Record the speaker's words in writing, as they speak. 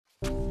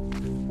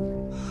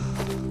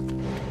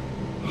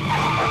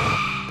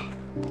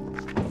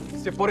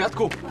Ste v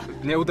poriadku?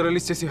 Neudreli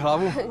ste si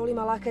hlavu? Boli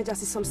ma lákať,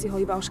 asi som si ho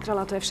iba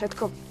oškrala, to je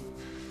všetko.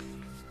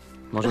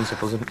 Môžem sa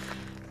pozrieť?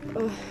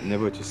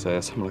 Nebojte sa, ja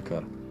som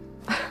lekár.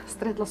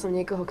 Stretla som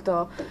niekoho,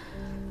 kto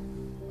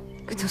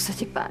sa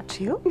ti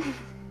páčil?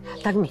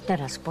 Tak mi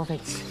teraz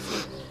povedz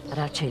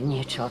radšej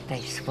niečo o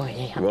tej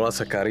svojej. Volá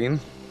sa Karin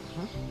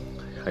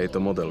a je to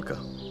modelka.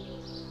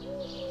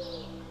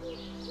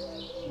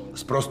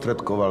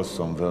 Sprostredkoval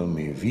som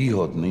veľmi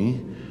výhodný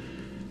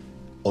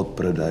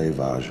odpredaj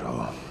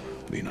vášho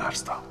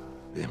vinárstva.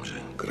 Viem, že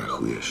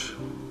krachuješ.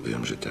 Viem,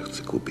 že ťa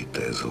chce kúpiť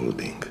TS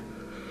Holding.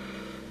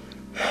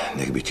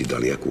 Nech by ti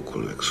dali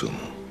akúkoľvek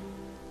sumu.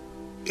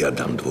 Ja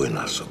dám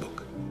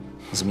dvojnásobok.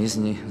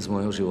 Zmizni z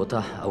môjho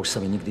života a už sa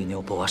mi nikdy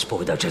neopováš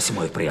povedať, že si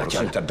môj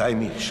priateľ. Prosím ťa, daj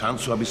mi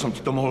šancu, aby som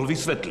ti to mohol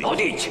vysvetliť.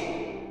 Odiď!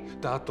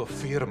 Táto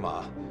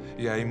firma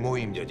je aj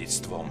môjim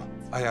dedičstvom.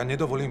 A ja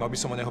nedovolím, aby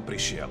som o neho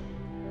prišiel.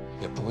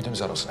 Ja pôjdem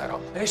za Roznerom.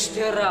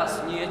 Ešte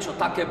raz niečo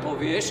také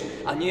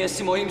povieš a nie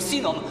si mojím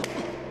synom.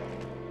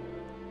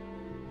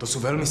 To sú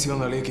veľmi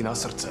silné lieky na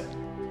srdce.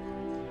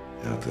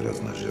 Ja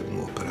teraz na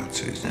žiadnu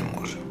operáciu ísť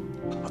nemôžem.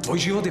 A tvoj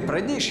život je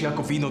prednejší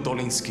ako víno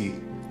Dolinský.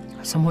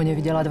 Som ho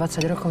nevidela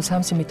 20 rokov,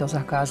 sám si mi to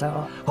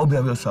zakázal.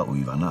 Objavil sa u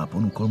Ivana a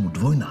ponúkol mu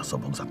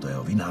dvojnásobok za to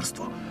jeho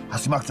vinárstvo.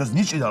 Asi ma chce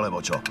zničiť, alebo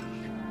čo?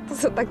 To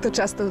sa takto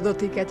často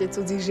dotýkate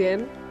cudzích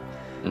žien?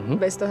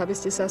 Bez toho, aby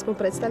ste sa aspoň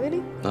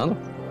predstavili? Áno.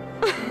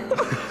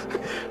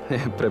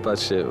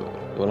 Prepáčte,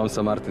 volám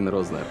sa Martin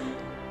Rozner.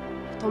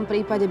 V tom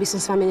prípade by som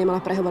s vami nemala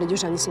prehovoriť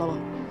už ani slovo.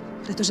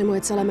 Pretože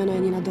moje celé meno je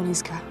Nina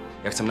Dolinská.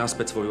 Ja chcem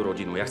naspäť svoju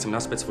rodinu, ja chcem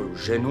naspäť svoju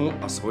ženu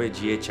a svoje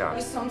dieťa.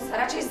 By som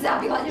sa radšej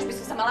zabila, než by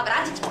som sa mala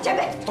vrátiť k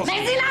tebe.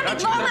 Medzi nami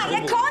dvoma je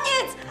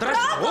koniec!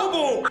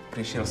 Robo!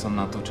 Prišiel som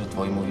na to, čo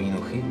tvojmu vínu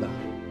chýba.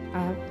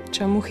 A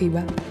čo mu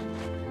chýba?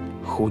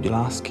 Chuť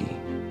lásky.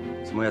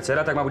 Si moja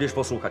dcera, tak ma budeš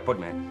poslúchať,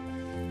 poďme.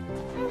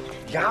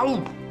 Jau!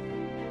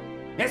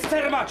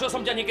 Nester ma, čo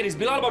som ťa niekedy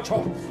zbil, alebo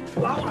čo?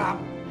 Laura!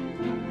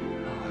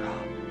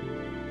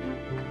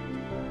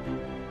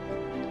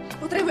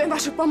 Potrebujem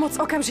vašu pomoc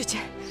okamžite.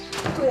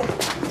 Tu je.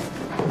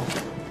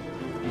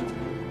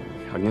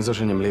 Ak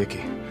nezoženiem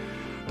lieky,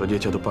 to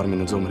dieťa do pár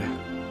minút zomrie.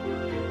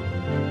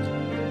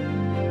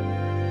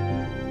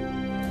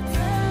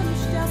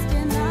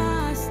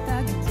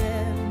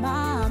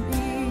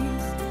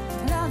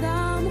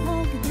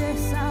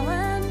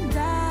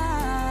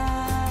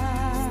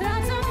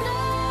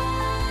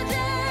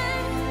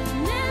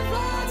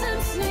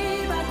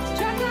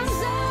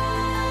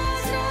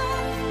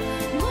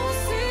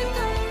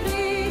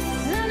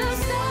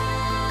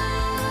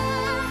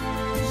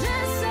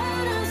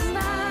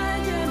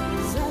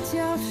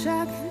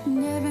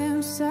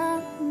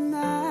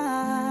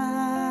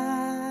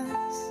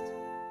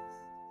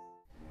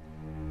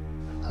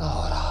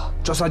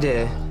 Čo sa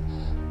deje?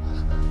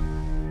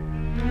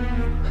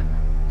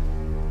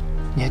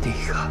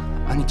 Nedýcha.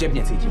 Ani teb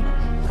necítim.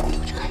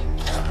 Počkaj.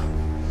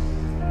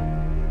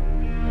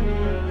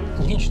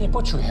 Nič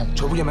nepočujem.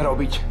 Čo budeme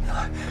robiť?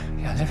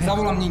 Ja neviem.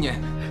 Zavolám Nine.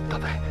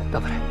 Dobre,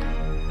 dobre.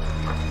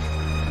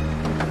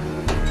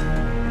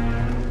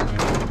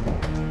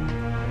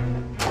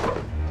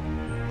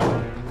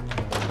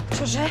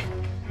 Čože?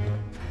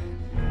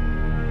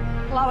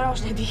 Laura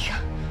už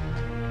nedýcha.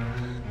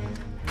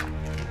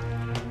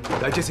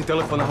 Dajte si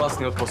telefón na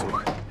hlasný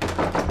odposluch.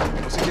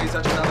 Musíte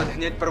ísť začať dávať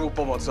hneď prvú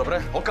pomoc, dobre?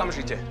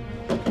 Okamžite.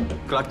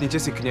 Klaknite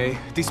si k nej,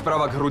 ty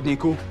správa k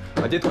hrudníku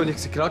a detko nech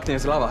si klakne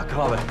zľava k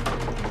hlave.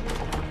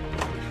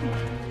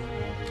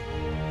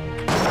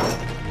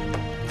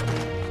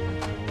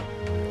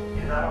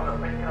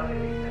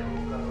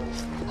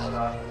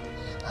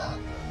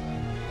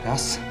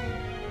 Raz,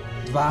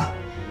 2,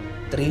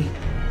 3,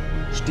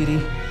 4,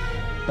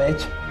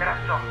 5.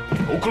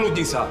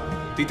 Ukľudni sa.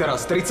 Ty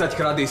teraz 30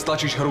 krát jej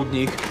stlačíš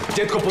hrudník,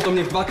 detko potom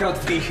nech 2-krát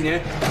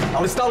vdýchne,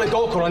 ale stále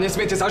dookola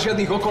nesmiete za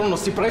žiadnych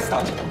okolností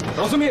prestať.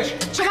 Rozumieš?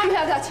 Čo mám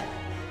hľadať?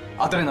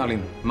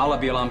 Adrenalín,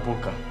 malá biela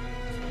ampulka.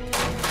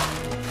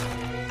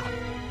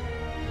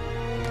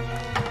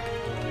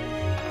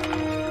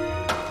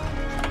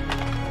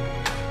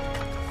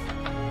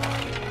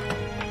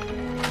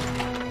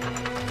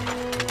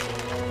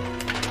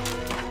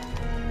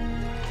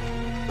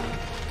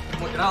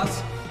 Raz,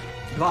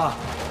 2,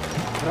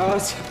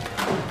 raz,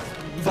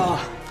 2.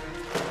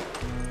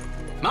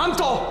 Mám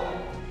to!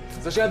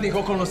 Za žiadnych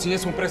okolností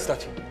nesmú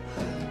prestať.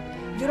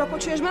 Ďuro,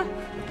 počuješ ma?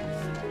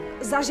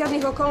 Za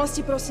žiadnych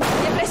okolností, prosím,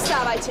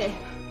 neprestávajte.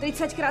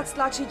 30 krát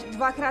stlačiť,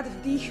 2-krát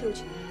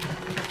vdýchnuť.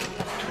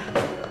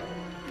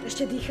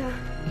 Ešte dýcha.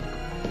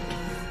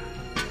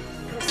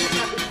 Prosím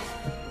ťa.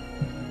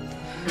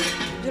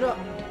 Ďuro.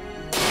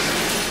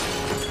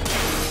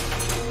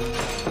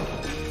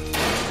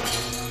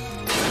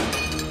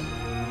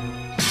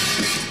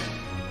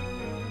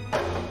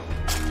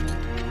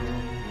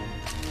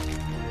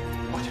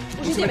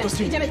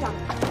 Ideme tam.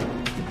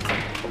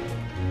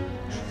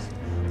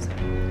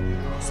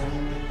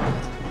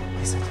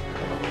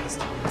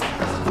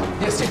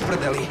 Nie ste v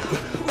prdeli.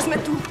 Už sme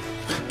tu.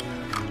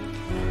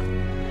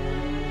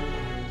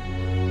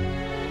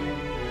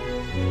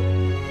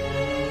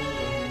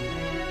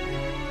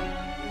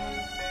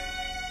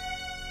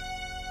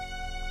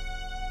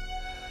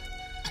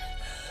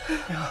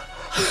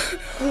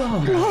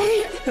 Dobre.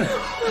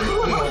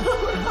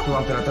 To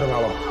vám teda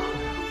trvalo.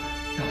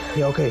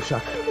 Je okej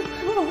však.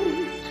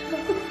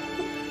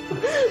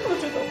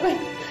 Poďte dobre.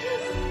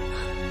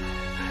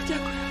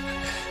 Ďakujem.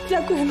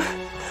 Ďakujem.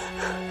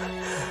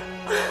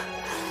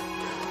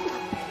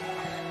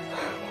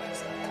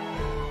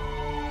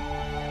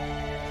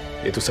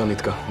 Je tu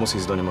sanitka. Musí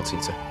ísť do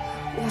nemocnice.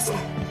 Jasne.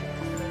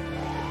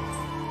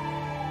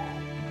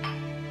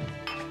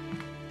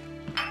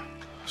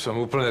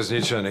 Som úplne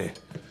zničený.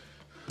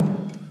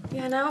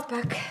 Ja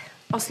naopak.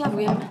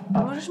 Oslavujem.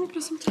 Pomôžeš mi,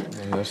 prosím ťa?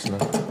 No, jasné.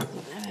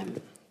 Neviem.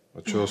 A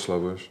čo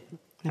oslavuješ?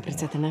 No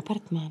predsa ten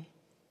apartmán.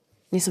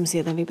 Dnes som si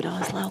jeden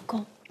vybrala s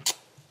Lávkou.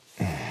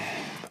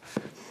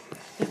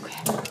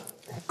 Ďakujem.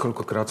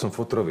 Koľkokrát som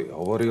fotrovi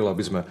hovoril,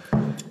 aby sme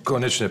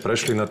konečne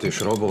prešli na tie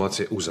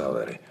šrobovacie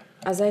uzávery.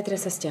 A zajtra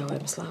sa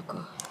sťahujem s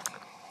Lávkou.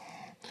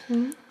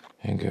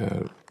 Inge,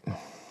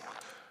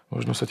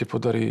 možno sa ti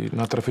podarí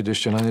natrafiť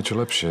ešte na niečo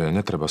lepšie.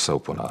 Netreba sa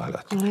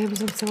uponáhľať. Ale ja by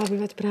som chcela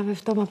bývať práve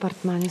v tom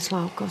apartmáne s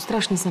Lávkou.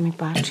 Strašne sa mi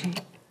páči.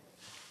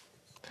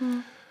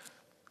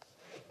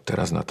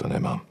 Teraz na to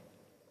nemám.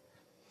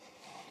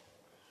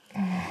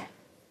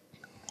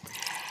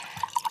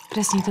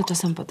 Presne toto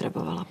som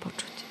potrebovala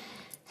počuť.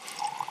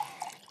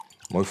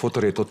 Môj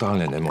fotor je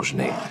totálne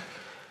nemožný.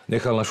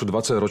 Nechal našu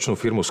 20-ročnú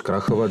firmu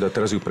skrachovať a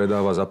teraz ju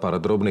predáva za pár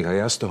drobných a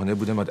ja z toho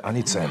nebudem mať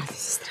ani cent. Ty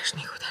si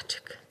strašný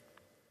chudáček.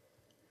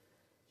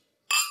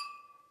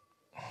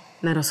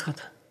 Na rozchod.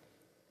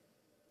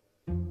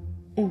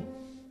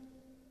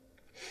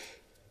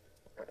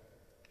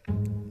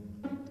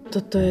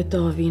 Toto je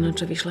to víno,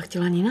 čo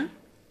vyšľachtila Nina?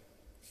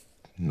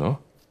 No?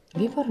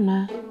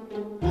 Výborné.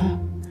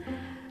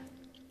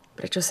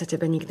 Prečo sa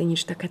tebe nikdy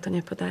nič takéto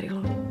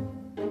nepodarilo?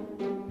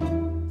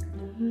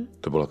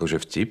 To bol akože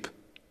vtip?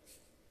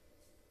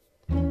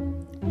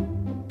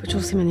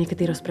 Počul si ma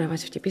niekedy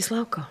rozprávať vtipy,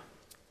 Slavko?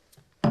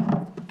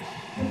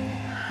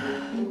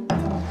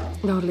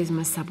 Dohodli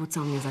sme sa, buď sa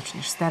o mňa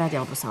začneš starať,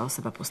 alebo sa o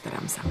seba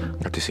postaram sama.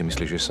 A ty si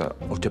myslíš, že sa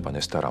o teba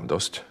nestarám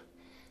dosť?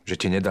 Že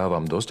ti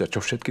nedávam dosť? A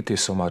čo všetky tie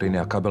somariny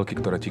a kabelky,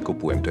 ktoré ti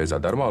kupujem, to je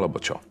zadarmo, alebo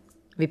čo?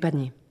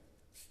 Vypadni.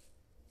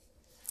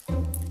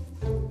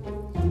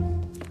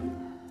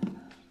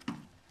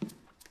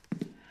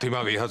 Ty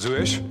ma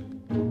vyhadzuješ?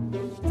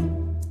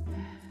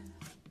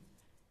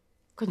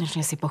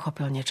 Konečne si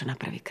pochopil niečo na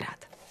prvýkrát.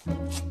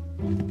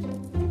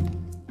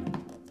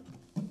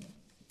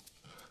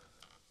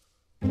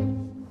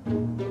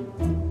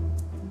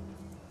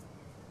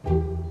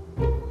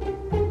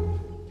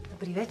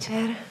 Dobrý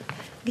večer.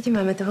 Kde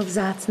máme toho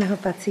vzácneho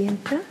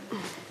pacienta?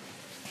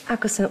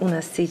 Ako sa u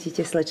nás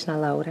cítite, slečna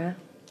Laura?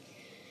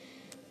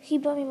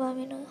 Chýba mi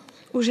mamina.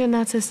 Už je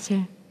na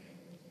ceste.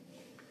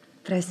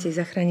 Vraj ste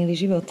jej zachránili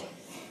život.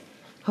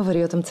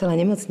 Hovorí o tom celá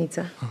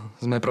nemocnica.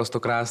 Sme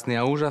prosto krásni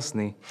a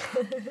úžasní.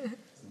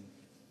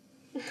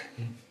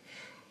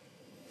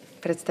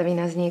 Predstaví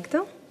nás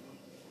niekto?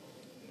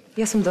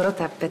 Ja som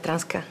Dorota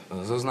Petranská.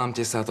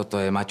 Zoznámte sa, toto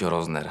je Maťo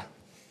Rozner.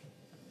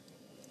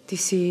 Ty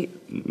si...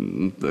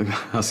 Tak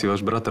asi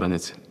váš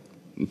bratranec.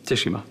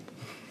 Teší ma.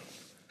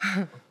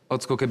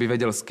 Ocko, keby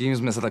vedel, s kým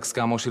sme sa tak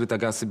skamošili,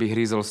 tak asi by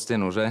hrízol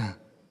stenu, že?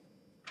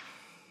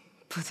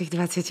 Po tých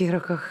 20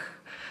 rokoch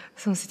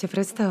som si ťa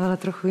predstavovala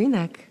trochu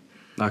inak.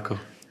 Ako?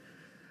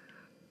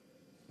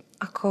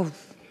 Ako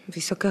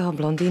vysokého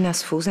blondína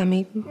s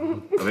fúzami.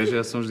 A vieš,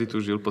 ja som vždy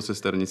tu žil po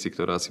sesternici,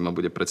 ktorá si ma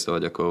bude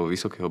predstavať ako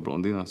vysokého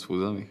blondína s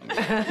fúzami.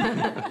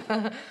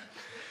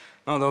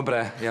 No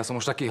dobre, ja som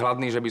už taký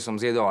hladný, že by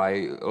som zjedol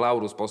aj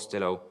Lauru s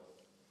posteľou.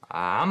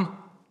 Ám?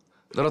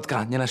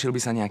 Dorotka, nenašiel by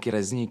sa nejaký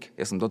rezník?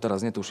 Ja som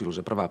doteraz netušil,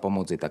 že prvá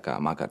pomoc je taká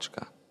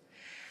makačka.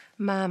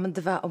 Mám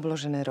 2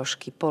 obložené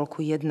rožky.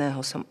 Polku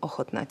jedného som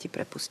ochotná ti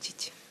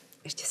prepustiť.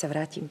 Ešte sa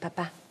vrátim,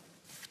 papa.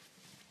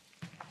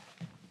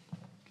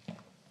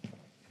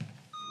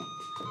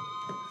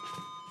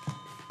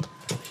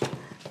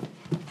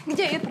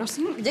 Kde je,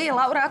 prosím? Kde je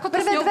Laura? Ako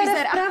to s ňou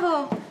vyzerá?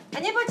 Vpravo. A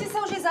nebojte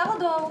sa, už je za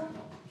vodou.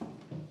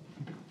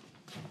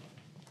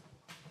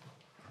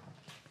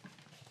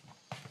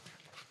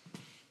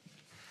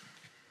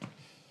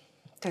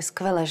 To je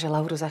skvelé, že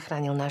Lauru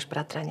zachránil náš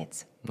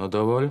bratranec. No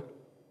dovoľ,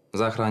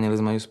 zachránili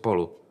sme ju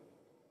spolu.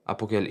 A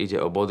pokiaľ ide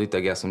o body,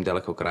 tak ja som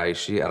ďaleko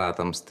krajší a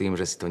rátam s tým,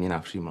 že si to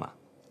nenavšimla.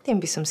 Tým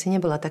by som si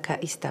nebola taká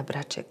istá,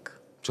 braček.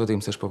 Čo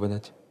tým chceš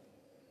povedať?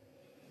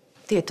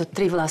 Tieto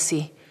 3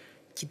 vlasy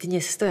ti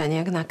dnes stoja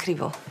nejak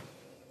nakrivo.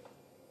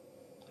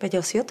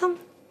 Vedel si o tom?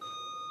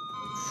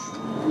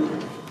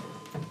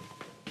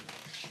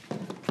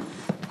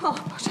 O,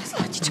 Bože,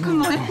 zlatičko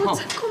moje,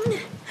 poď sa ku mne.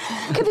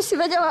 Keby si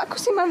vedela, ako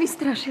si ma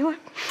vystrašila.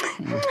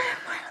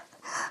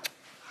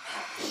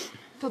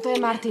 Toto je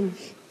Martin.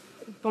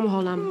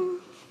 Pomohol nám.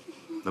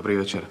 Dobrý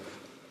večer.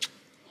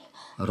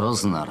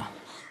 Rozner.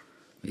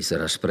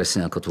 Vyzeráš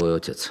presne ako tvoj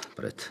otec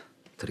pred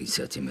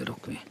 30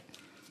 rokmi.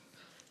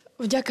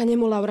 Vďaka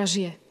nemu Laura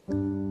žije.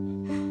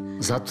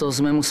 Za to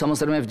sme mu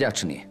samozrejme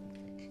vďační.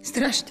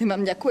 Strašne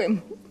vám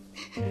ďakujem.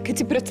 Keď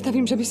si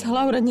predstavím, že by sa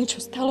Laura niečo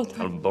stalo, tak...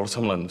 Ale bol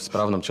som len v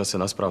správnom čase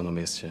na správnom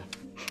mieste.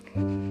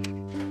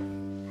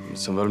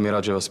 Som veľmi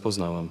rád, že vás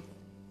poznávam.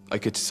 Aj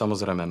keď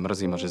samozrejme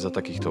mrzí ma, že za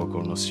takýchto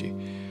okolností.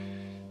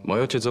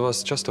 Môj otec o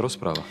vás často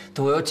rozpráva.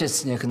 Tvoj otec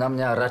nech na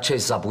mňa radšej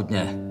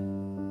zabudne.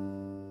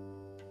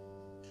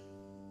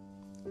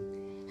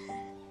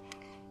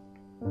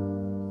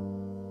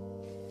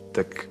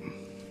 Tak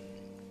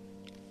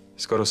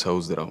skoro sa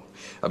uzdrav,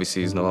 aby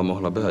si znova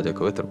mohla behať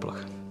ako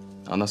vetroplach.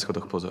 A na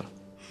schodoch pozor.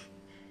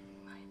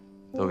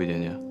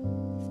 Dovidenia.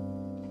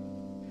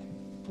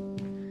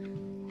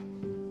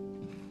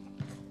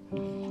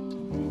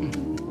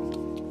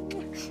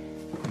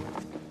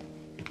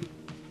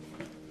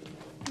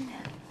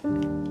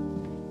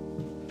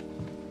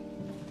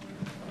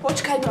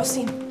 Počkaj,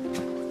 prosím.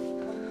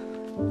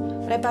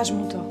 Prepáč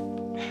mu to.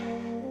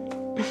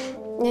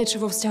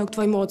 Niečo vo vzťahu k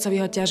tvojmu otcovi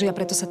ho ťaží a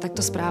preto sa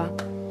takto správa.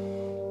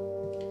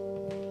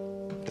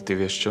 A ty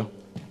vieš čo?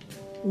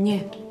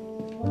 Nie.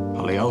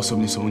 Ale ja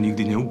osobne som mu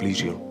nikdy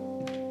neublížil.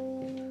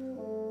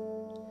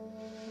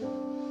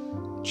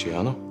 Či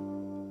áno?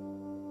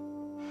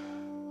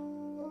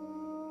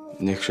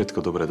 Nech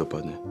všetko dobre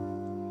dopadne.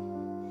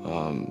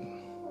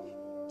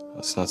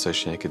 A snad sa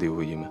ešte niekedy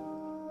uvidíme.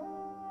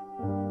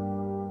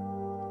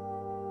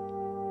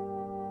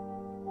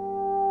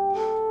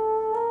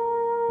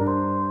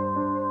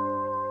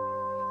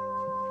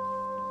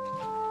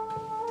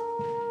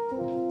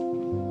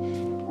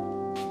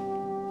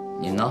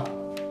 Nina?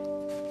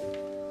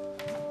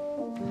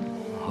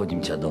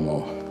 Hodím ťa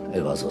domov.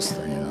 Eva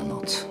zostane na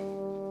noc.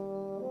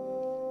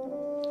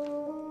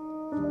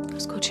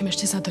 Skočím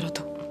ešte za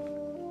Dorotu.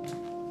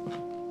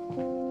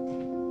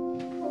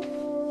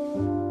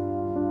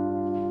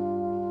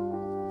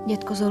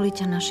 Detko Zoli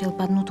ťa našiel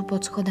padnutú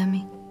pod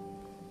schodami.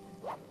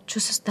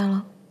 Čo sa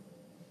stalo?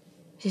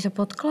 Si sa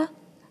potkla?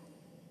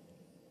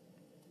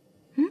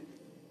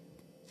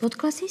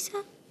 Potkla si sa?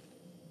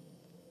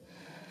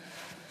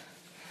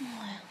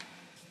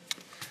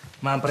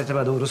 Mám pre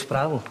teba dobrú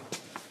správu.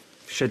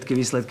 Všetky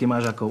výsledky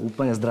máš ako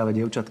úplne zdravé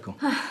dievčatko.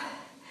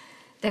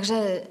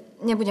 Takže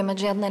nebude mať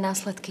žiadne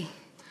následky.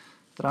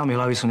 Traumy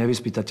hlavy sú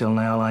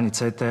nevyspytateľné, ale ani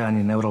CT,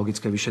 ani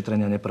neurologické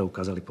vyšetrenia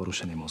nepreukázali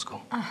porušenie mozgu.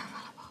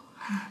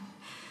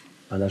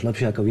 Padáš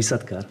lepšie ako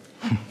výsadkár.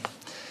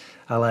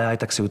 Ale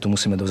aj tak si ju tu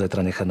musíme do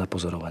zajtra nechať na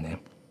pozorovanie.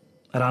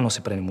 Ráno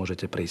si pre ňu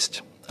môžete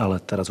prísť, ale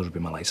teraz už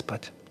by mala ísť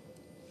spať.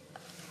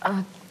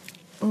 A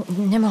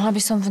nemohla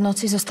by som v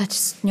noci zostať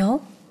s ňou?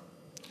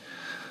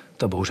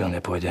 To bohužiaľ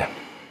nepôjde.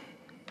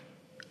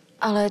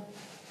 Ale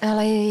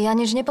ja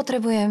nič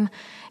nepotrebujem.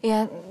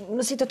 Ja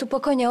si to tu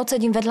pokojne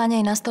odsedím vedľa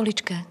nej na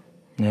stoličke.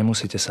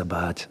 Nemusíte sa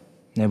báť.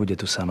 Nebude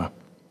tu sama.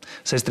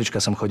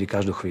 Sestrička sem chodí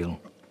každú chvíľu.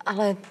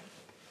 Ale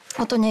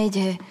o to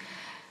nejde.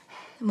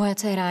 Moja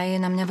dcéra je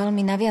na mňa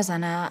veľmi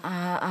naviazaná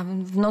a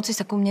v noci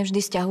sa ku mne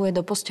vždy sťahuje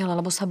do postele,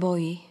 lebo sa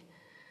bojí.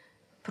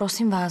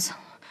 Prosím vás,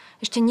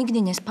 ešte nikdy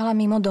nespala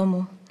mimo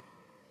domu.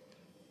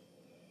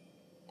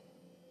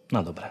 No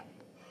dobre.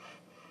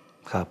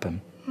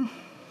 Chápem.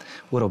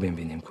 Urobím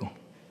výnimku.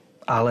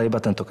 Ale iba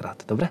tentokrát,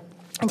 dobre?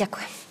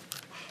 Ďakujem.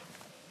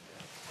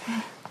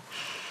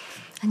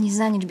 Ani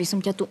za nič by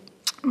som ťa tu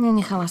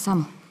nenechala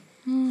samu.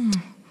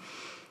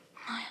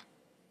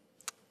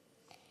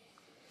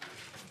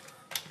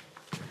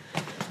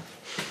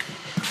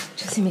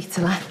 Čo si mi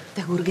chcela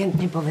tak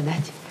urgentne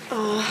povedať?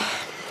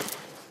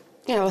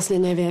 Ja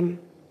vlastne neviem.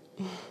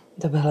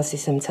 Dobehla si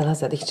sem celá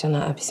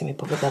zadýchčaná, aby si mi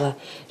povedala,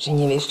 že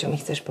nevieš, čo mi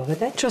chceš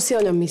povedať? Čo si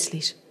o ňom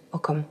myslíš? O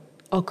kom?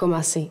 O kom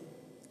asi?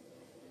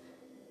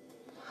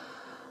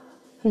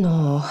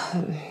 No,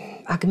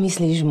 ak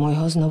myslíš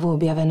môjho znovu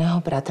objaveného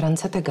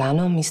bratranca, tak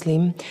áno,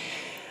 myslím,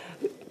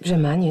 že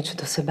má niečo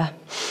do seba.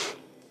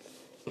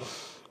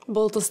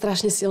 Bol to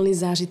strašne silný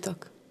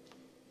zážitok.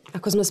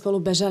 Ako sme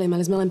spolu bežali,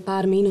 mali sme len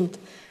pár minút.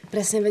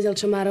 Presne vedel,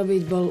 čo má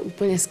robiť, bol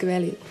úplne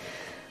skvelý.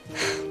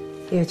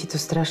 Ja ti to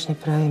strašne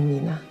prajem,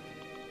 Nina.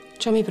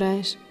 Čo mi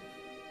praješ?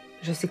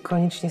 Že si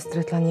konečne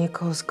stretla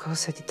niekoho, z koho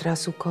sa ti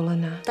trasú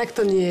kolena. Tak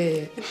to nie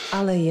je.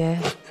 Ale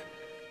je.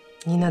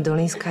 Nina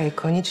Dolínska je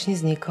konečne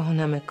z niekoho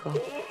na mäko.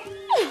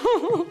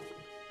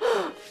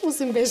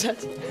 Musím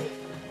bežať.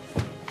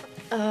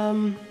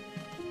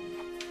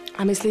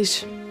 A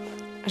myslíš,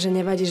 že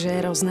nevadí, že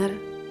je Rozner?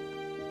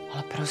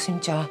 Ale prosím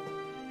ťa,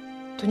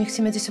 to nech si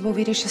medzi sebou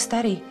vyriešia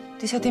starí.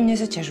 Ty sa tým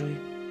nezaťažuj.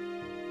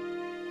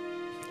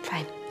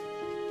 Fajn.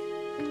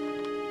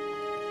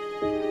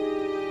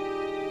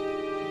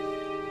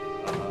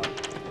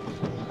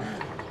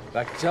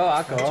 Tak čo,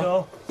 ako? Čo?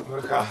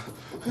 Mrcha,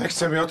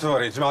 nechce mi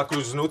otvoriť. Má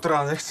kľúč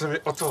znútra, nechce mi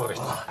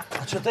otvoriť.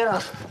 A čo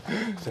teraz?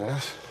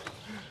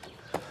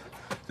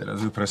 Teraz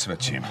ju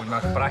presvedčím. Buď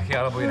máš prachy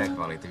alebo iné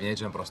kvality. V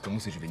niečom prosto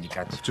musíš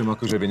vynikať. V čom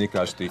akože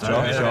vynikáš ty, čo?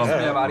 Som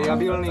ja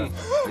variabilný.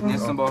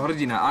 Dnes som bol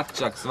hrdina,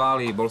 akčak,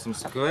 svalý, bol som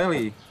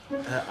skvelý.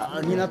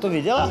 A Nina to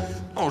videla?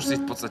 No, už si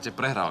v podstate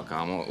prehral,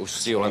 kámo. Už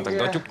si ju len tak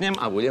doťuknem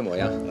a bude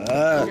moja.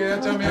 Ja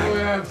ťa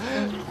milujem.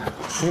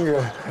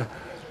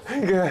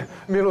 Inge,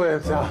 milujem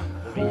ťa.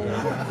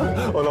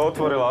 Ona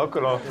otvorila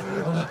okno.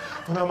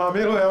 Ona ma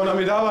miluje, ona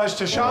mi dáva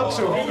ešte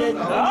šancu.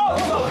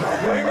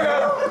 Inge,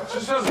 či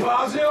sa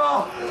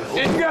zbláznila?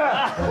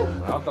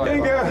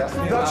 Inge,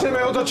 začneme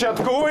od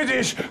začiatku,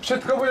 uvidíš.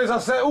 Všetko bude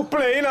zase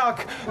úplne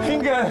inak.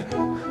 Inge,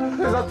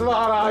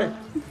 nezatváraj.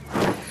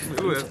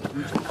 Milujem.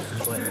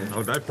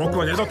 No daj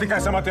pokoj,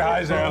 nedotýkaj sa ma tie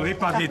hajzel,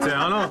 vypadnite,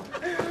 áno?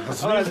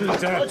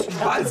 Zmiznite.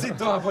 Pán si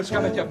to a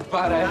počkáme ťa v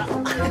bare.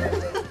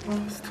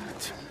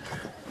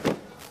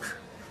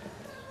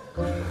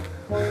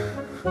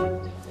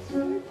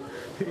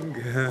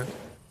 Inge.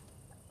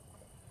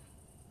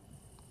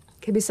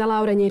 Keby sa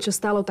Laure niečo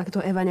stalo, tak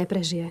to Eva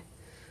neprežije.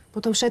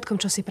 Po tom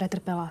všetkom, čo si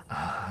pretrpela.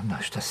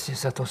 Našťastie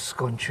sa to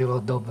skončilo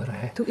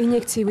dobre. Tú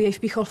injekciu jej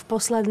vpichol v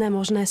posledné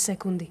možné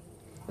sekundy.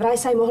 Vraj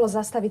sa jej mohlo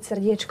zastaviť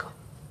srdiečko.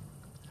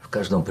 V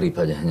každom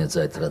prípade hneď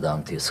zajtra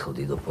dám tie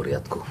schody do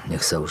poriadku.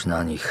 Nech sa už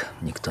na nich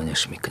nikto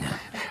nešmykne.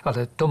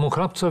 Ale tomu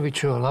chlapcovi,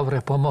 čo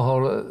Laure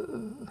pomohol,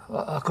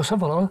 ako sa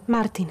volal?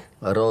 Martin.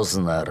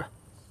 Rozner.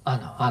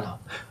 Áno, áno.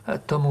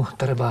 Tomu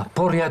treba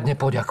poriadne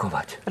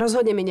poďakovať.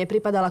 Rozhodne mi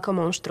nepripadal ako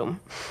monštrum.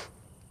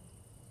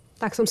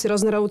 Tak som si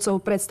Roznerovcov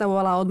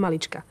predstavovala od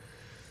malička.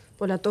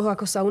 Podľa toho,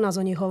 ako sa u nás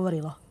o nich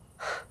hovorilo.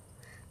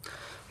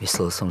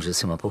 Myslel som, že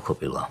si ma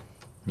pochopila,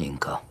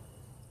 Ninka.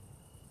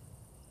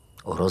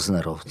 O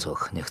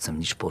Roznerovcoch nechcem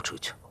nič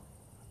počuť.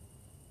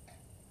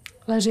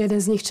 Lenže jeden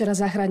z nich včera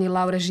zachránil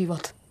Laure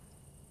život.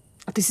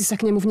 A ty si sa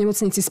k nemu v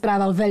nemocnici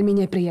správal veľmi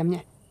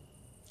nepríjemne.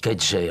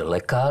 Keďže je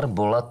lekár,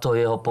 bola to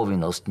jeho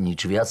povinnosť.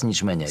 Nič viac,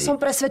 nič menej.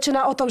 Som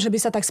presvedčená o tom, že by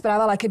sa tak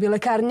správal, keby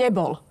lekár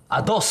nebol.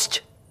 A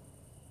dosť!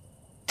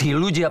 Tí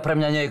ľudia pre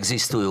mňa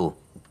neexistujú.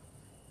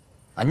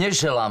 A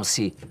neželám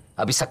si,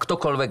 aby sa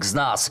ktokoľvek z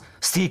nás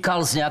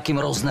stýkal s nejakým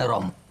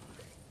Roznerom.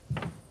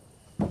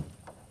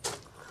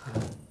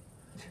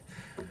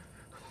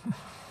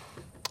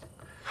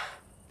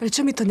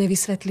 Prečo mi to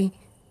nevysvetlí?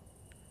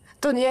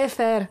 To nie je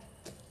fér.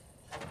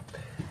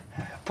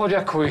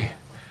 Poďakuj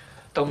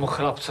tomu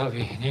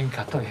chlapcovi,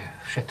 Ninka, to je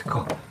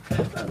všetko.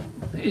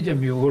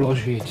 Idem ju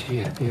uložiť,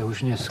 je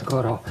už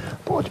neskoro.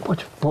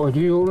 Poď,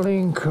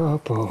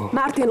 Julinka, poď.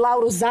 Martin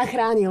Lauru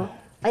zachránil.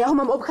 A ja ho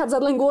mám obchádzať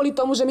len kvôli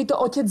tomu, že mi to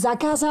otec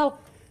zakázal?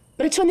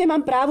 Prečo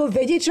nemám právo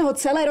vedieť, čo ho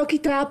celé roky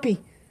trápi?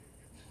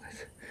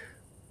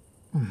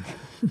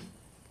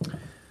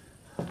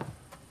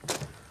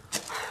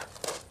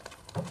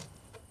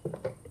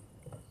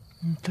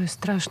 To je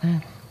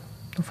strašné.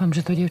 Dúfam,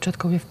 že to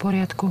dievčatko je v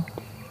poriadku.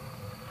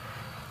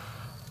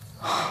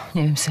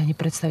 Neviem si ani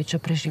predstaviť,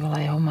 čo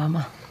prežívala jeho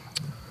mama.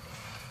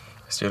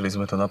 Stihli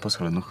sme to na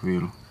poslednú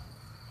chvíľu.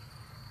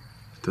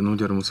 Ten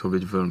úder musel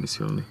byť veľmi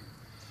silný.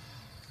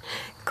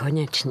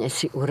 Konečne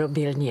si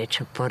urobil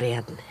niečo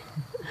poriadne.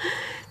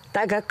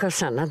 Tak, ako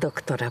sa na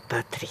doktora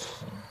patrí.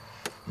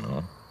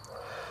 No,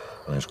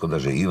 len škoda,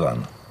 že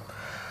Ivan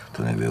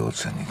to nevie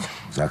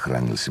oceniť.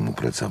 Zachránil si mu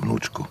predsa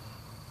vnúčku.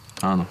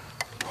 Áno.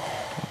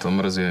 A to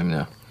mrzí aj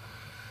mňa.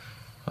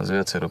 A z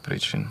viacero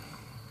príčin.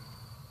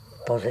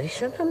 Pozri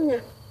sa na mňa.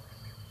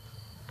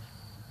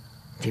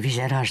 Ty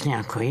vyzeráš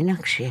nejako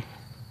inakšie.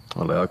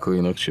 Ale ako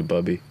inakšie,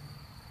 babi?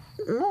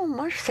 No,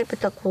 máš v sebe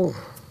takú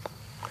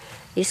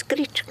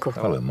iskričku.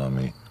 Ale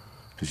mami,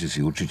 ty si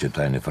určite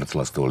tajne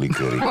frcla z toho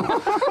likériku.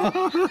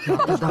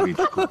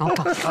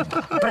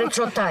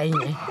 Prečo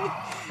tajne?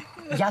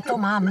 Ja to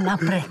mám na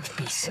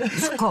predpis.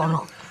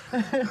 Skoro.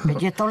 Veď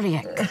je to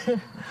liek.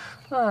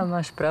 No,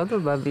 máš pravdu,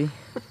 babi.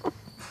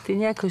 Ty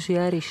nejako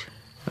žiariš.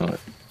 Ale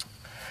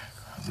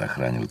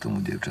zachránil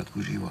tomu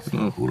dievčatku život.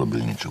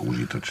 Urobil niečo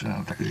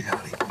užitočné, tak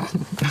žiari.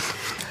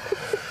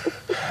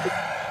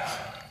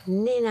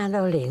 Nina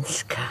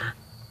Dolinská.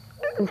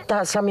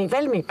 Tá sa mi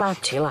veľmi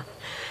páčila.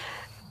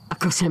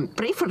 Ako som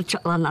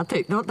prifrčala na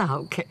tej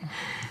dodávke.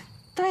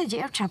 To je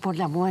dievča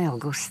podľa môjho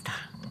gusta.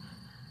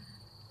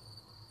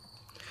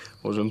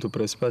 Môžem tu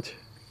prespať?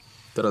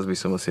 Teraz by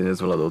som asi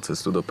nezvládol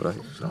cestu do Prahy.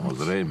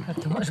 Samozrejme.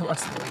 To máš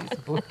vlastnú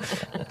izbu.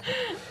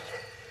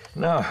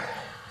 No,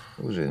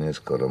 už je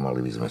neskoro,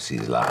 mali by sme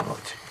si ísť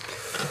láhnuť.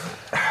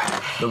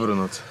 Dobrú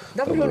noc.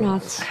 Dobrú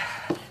noc.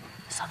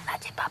 Som na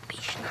teba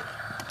pyšná.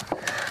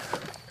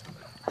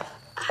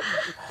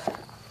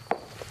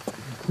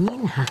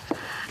 Nina.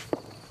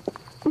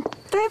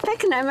 To je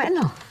pekné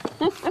meno.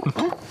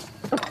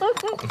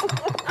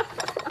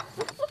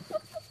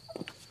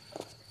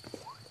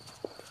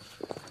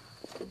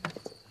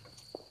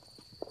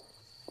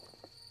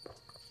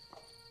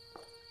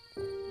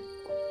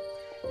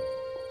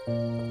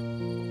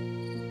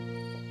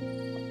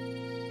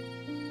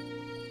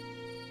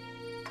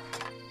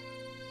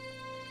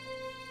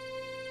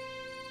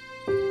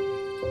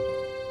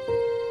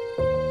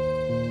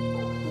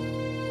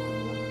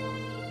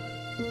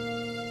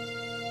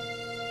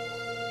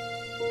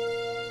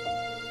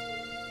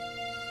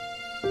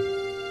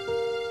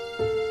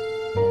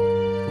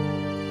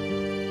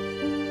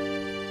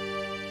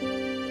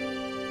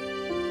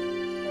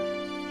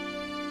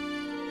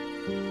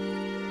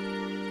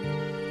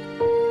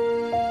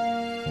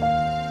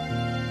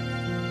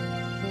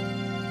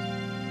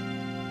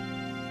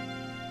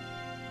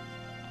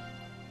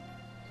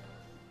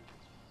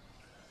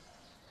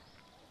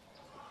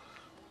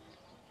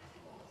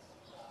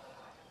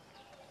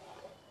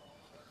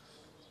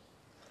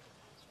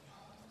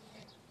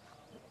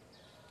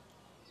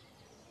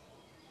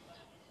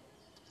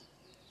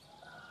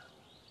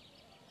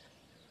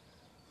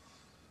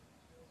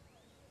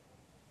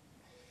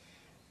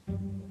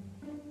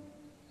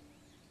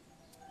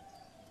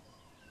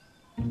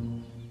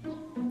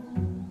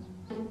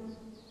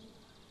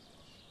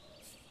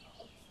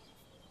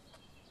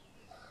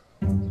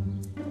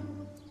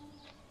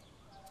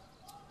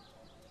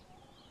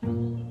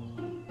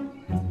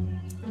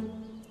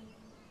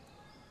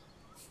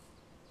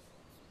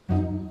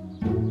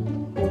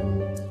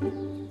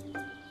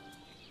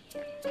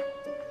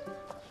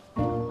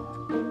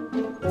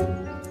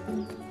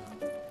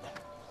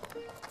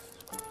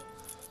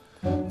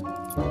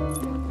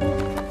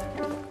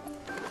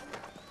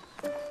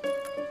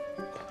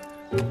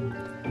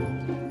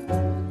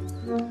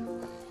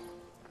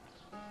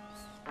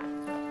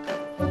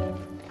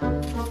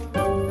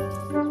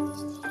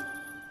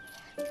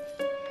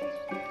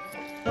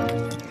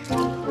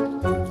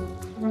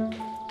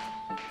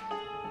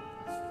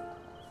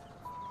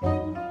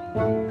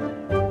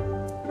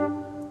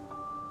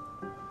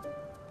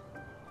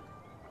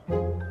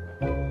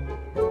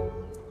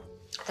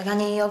 Tak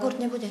ani jogurt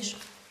nebudeš?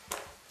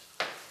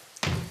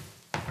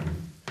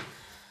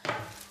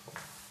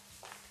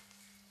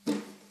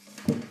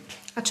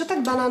 A čo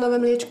tak banánové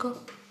mliečko?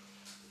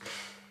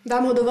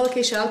 Dám ho do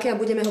veľkej šálky a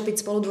budeme ho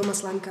piť spolu 2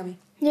 slámkami.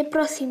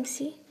 Neprosím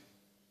si.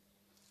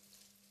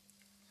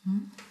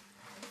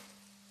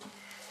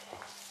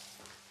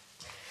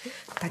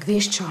 Tak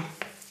vieš čo?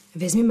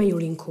 Vezmeme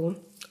Julinku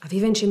a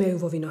vyvenčíme ju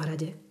vo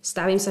Vinohrade.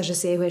 Stavím sa, že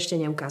si jej ho ešte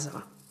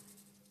neukázala.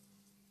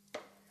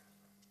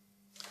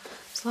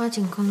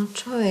 Zlatinko, no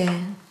čo je?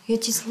 Je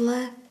ti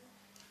zlé?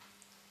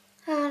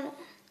 Áno.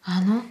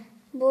 Áno?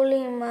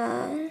 Bolí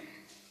ma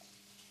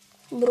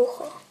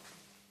brucho.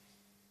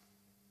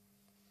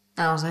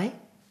 Naozaj?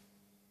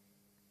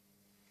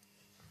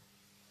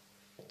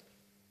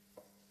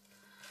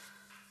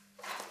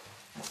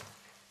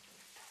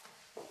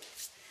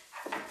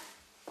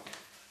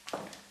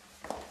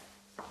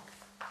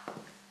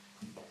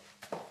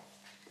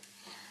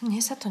 Mne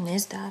sa to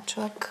nezdá,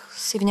 čo ak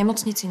si v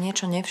nemocnici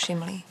niečo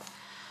nevšimli.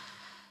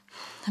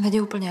 Veď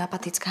je úplne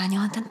apatická, ani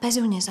len ten pes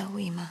ju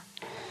nezaujíma.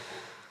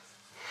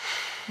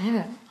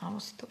 Neviem, alebo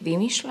si to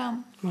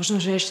vymýšľam.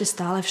 Možno, že je ešte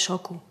stále v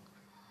šoku.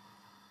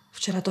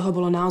 Včera toho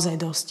bolo naozaj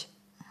dosť.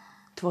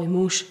 Tvoj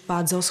muž,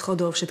 pád zo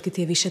schodov, všetky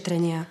tie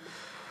vyšetrenia.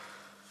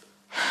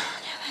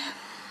 Neviem.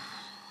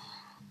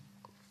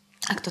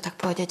 Ak to tak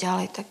pôjde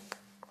ďalej, tak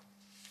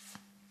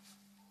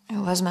ju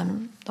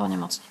vezmem do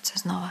nemocnice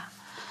znova.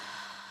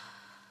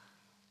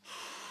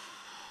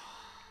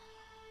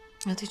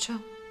 A ty čo?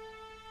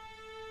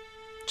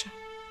 Čo?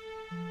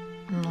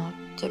 No,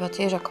 teba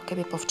tiež ako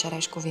keby po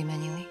včerajšku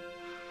vymenili.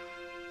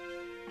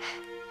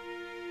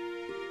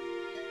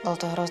 Bol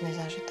to hrozný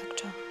zážitok,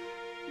 čo?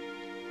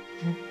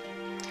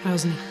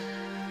 Hrozný.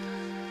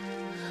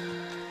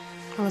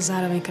 Ale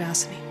zároveň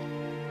krásny.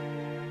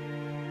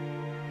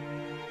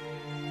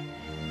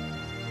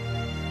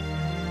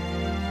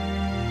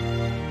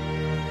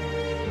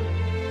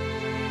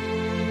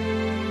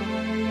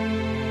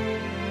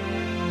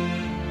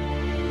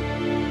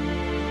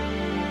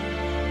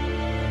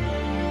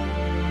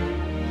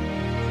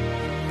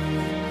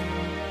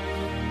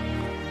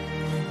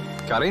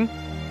 Karin?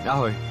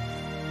 Ahoj.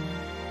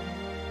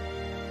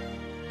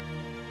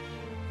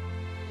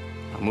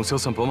 Musel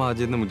som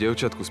pomáhať jednému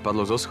dievčatku,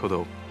 spadlo zo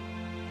schodov.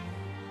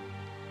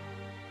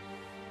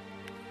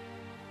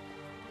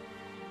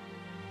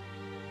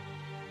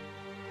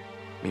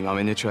 My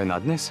máme niečo aj na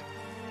dnes?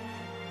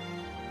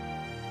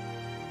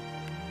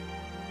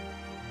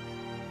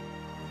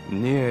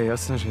 Nie,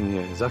 jasné, že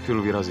nie. Za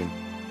chvíľu vyrazím.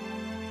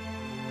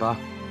 Pa.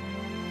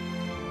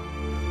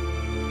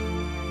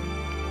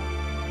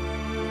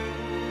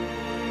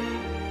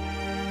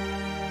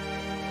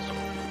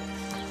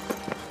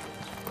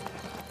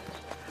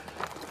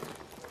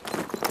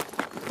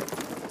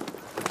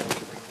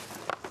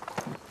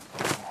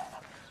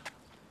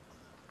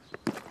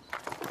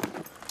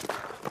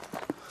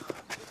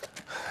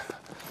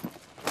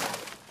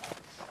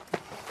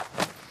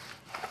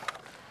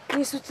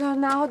 Nie sú to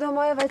náhodou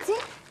moje veci,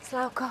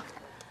 Slavko?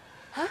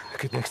 Ha?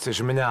 Keď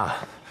nechceš mňa,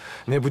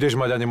 nebudeš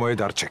mať ani moje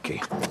darčeky.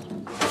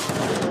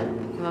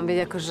 Mám byť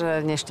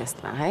akože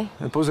nešťastná, hej?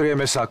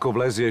 Pozrieme sa, ako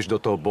vlezieš do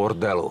toho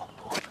bordelu.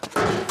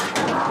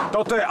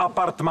 Toto je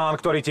apartmán,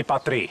 ktorý ti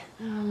patrí.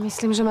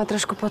 Myslím, že ma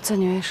trošku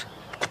podceňuješ.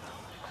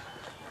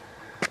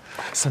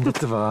 Sa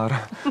netvár,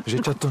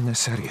 že ťa to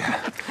neserie.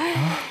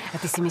 A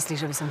ty si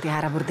myslíš, že by som tie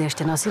haraburdy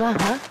ešte nosila,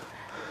 ha?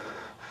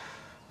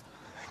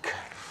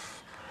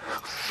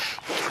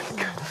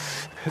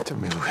 Ja ťa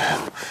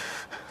milujem.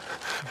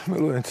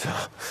 Milujem ťa.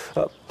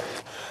 A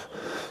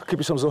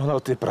keby som zohnal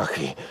tie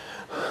prachy,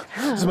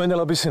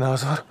 zmenila by si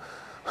názor?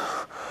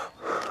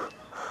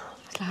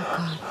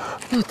 Slavko.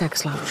 No tak,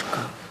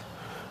 Slavuško.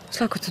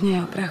 Slavko, to nie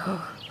je o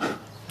prachoch.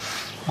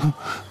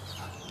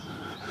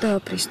 To je o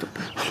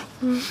prístupe.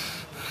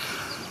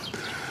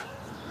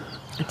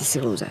 A ty si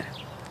lúzer.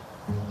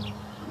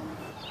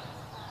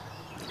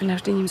 A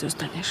navždy ním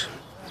zostaneš.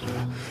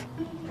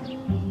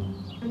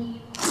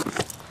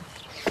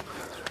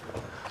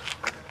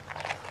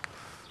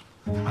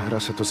 A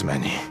raz sa to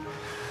zmení.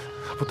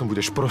 A potom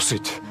budeš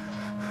prosiť,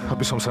 aby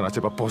aby som sa na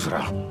teba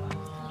pozrel.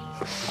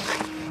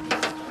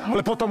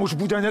 Ale potom už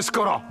bude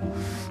neskoro.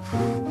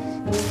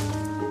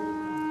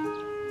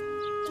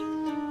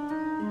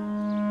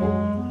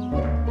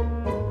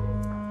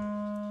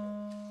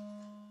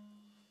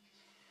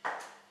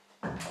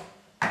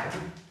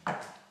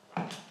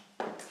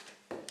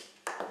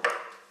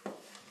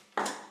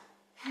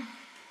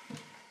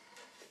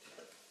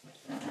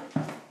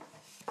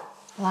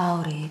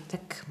 Lauri,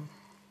 tak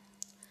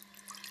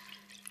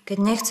keď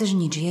nechceš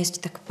nič jesť,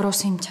 tak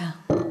prosím ťa,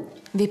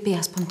 vypij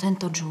aspoň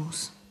tento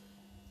džús.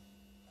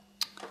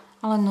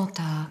 Ale no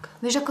tak,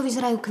 vieš, ako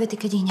vyzerajú kvety,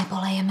 keď ich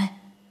nepolejeme?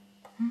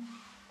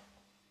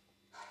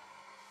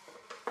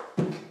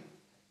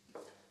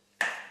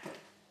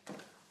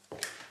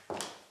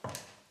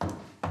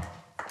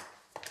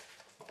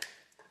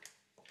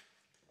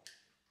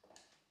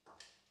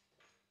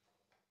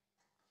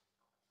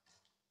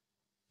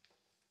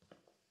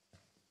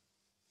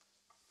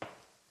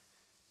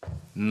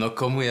 No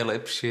komu je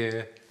lepšie?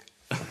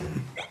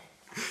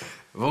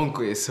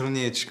 Vonku je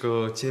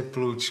slniečko,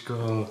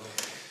 teplúčko,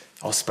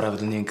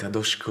 ospravedlnenka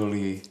do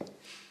školy.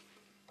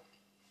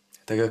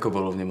 Tak ako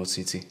bolo v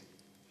nemocnici.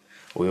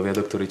 Ujovia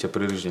doktori ťa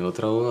príliš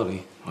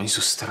neotravovali. Oni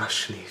sú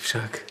strašní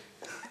však.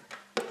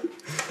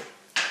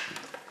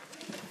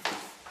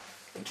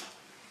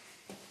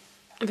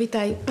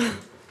 Vítaj.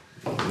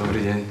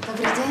 Dobrý deň.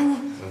 Dobrý deň.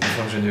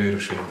 Dúfam, že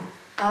nevyrušujem.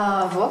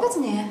 Vôbec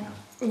nie.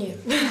 Nie.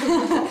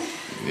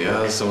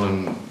 Ja som len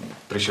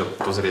prišiel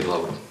pozrieť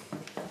Lauru.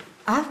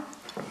 A?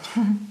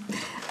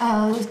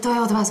 To je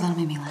od vás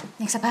veľmi milé.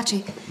 Nech sa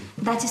páči.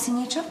 Dáte si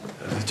niečo?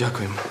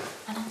 Ďakujem.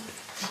 Áno.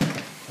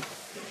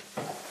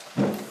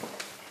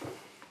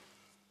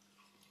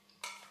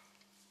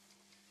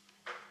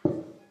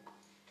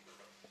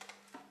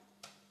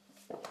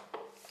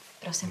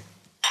 Prosím.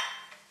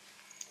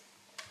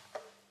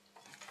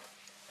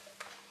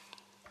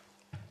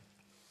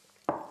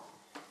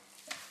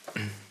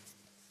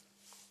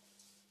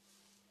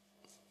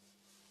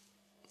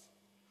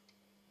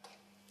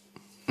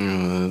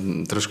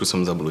 Trošku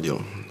som zabludil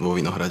vo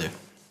Vinohrade.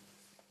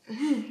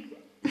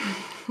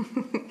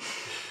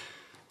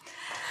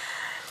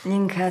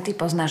 Ninka, ty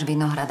poznáš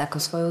Vinohrad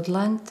ako svoju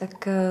dlaň,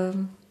 tak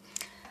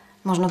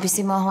možno by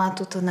si mohla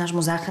túto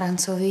nášmu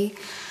záchrancovi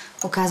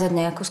ukázať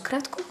nejakú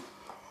skratku?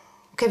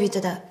 Keby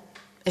teda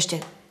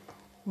ešte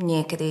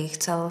niekedy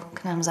chcel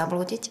k nám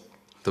zablúdiť.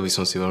 To by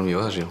som si veľmi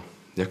vážil.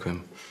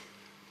 Ďakujem.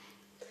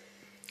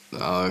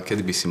 A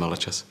kedy by si mala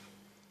čas?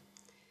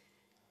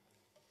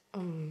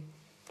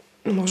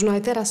 Možno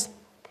aj teraz.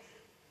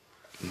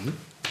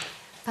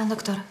 Pán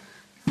doktor,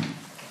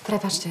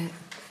 prepáčte,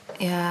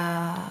 ja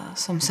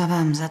som sa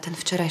vám za ten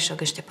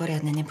včerajšok ešte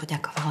poriadne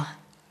nepoďakovala.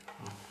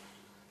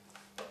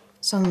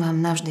 Som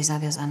vám navždy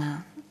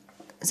zaviazaná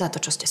za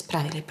to, čo ste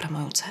spravili pre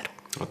moju dceru.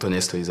 O to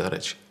nestojí za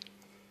reč.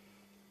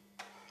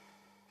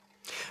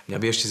 Mňa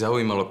by ešte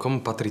zaujímalo,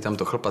 komu patrí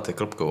tamto chlpaté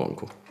klpko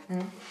vonku.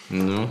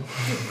 No.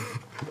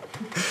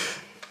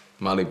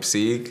 Malý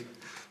psík,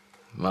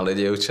 malé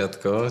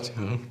dievčatko.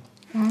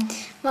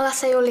 Mala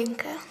sa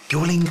Julinka.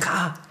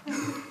 Julinka?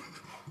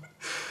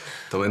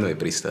 To meno je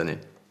pristane.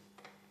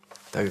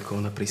 Tak ako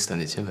ona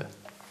pristane tebe.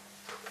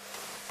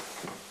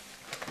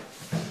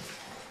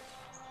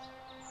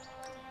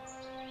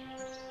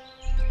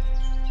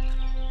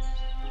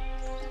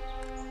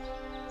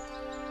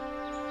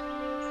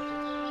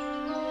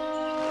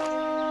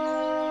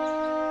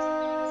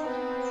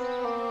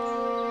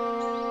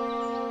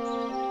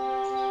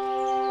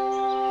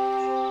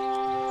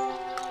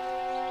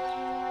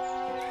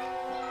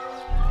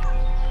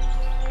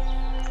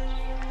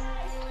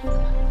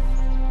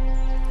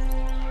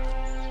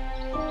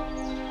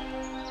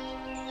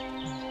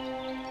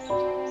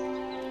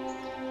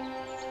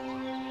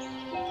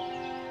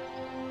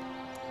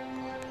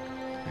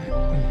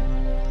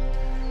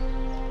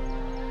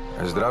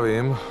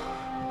 Zdravím.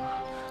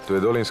 Tu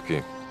je Dolinský.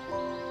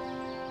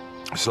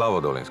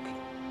 Slavo Dolinský.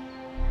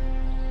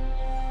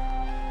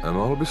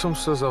 Mohol by som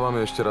sa za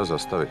vami ešte raz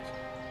zastaviť?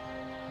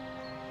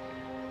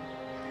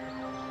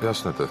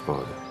 Jasné, to je v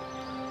pohode.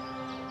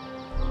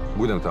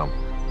 Budem tam.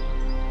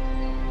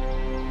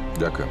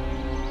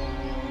 Ďakujem.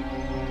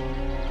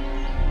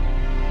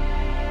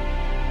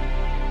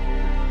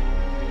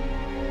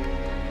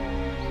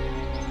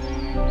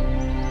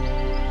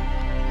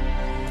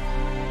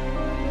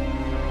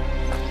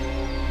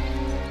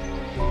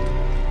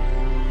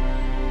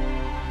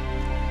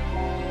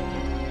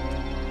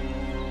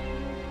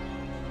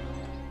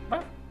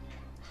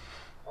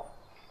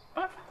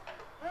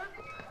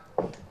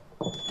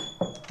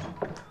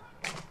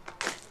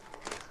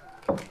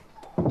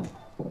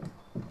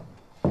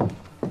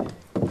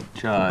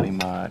 Čári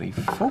mári,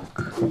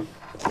 fuk.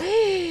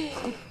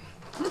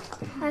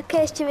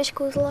 Aké ešte vieš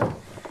kúzlo?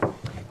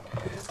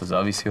 To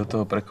závisí od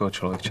toho, pre koho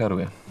človek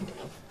čaruje.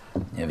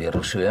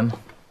 Nevyrušujem.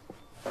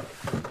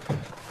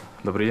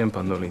 Dobrý deň,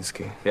 pán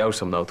Dolinský. Ja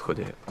už som na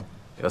odchode.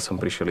 Ja som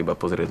prišiel iba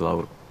pozrieť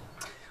Lauru.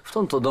 V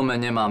tomto dome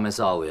nemáme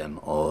záujem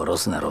o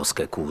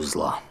roznerovské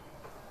kúzla.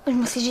 Už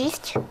musíš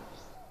ísť?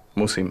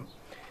 Musím.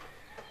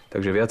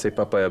 Takže viacej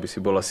papaj, aby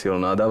si bola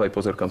silná. Dávaj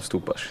pozor, kam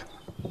stúpaš.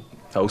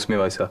 A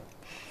usmievaj sa.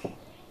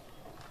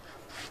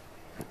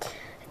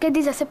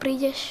 Kedy zase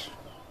prídeš?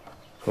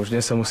 Už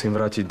dnes sa musím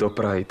vrátiť do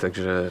Prahy,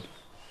 takže...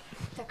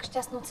 Tak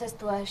šťastnú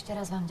cestu a ešte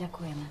raz vám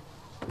ďakujeme.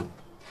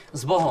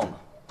 S Bohom,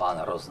 pán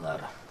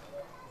Rozner.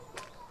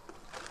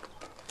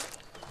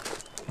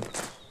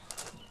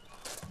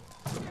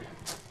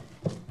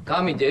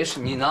 Kam ideš,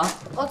 Nina?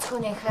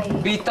 Ocko, nechaj.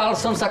 Pýtal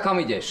som sa, kam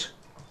ideš.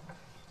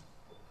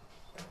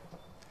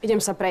 Idem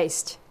sa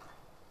prejsť.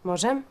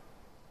 Môžem?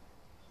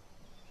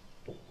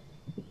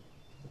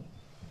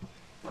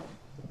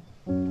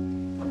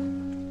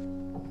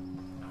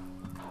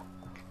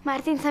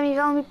 Martin sa mi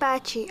veľmi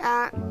páči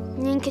a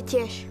Ninke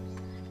tiež.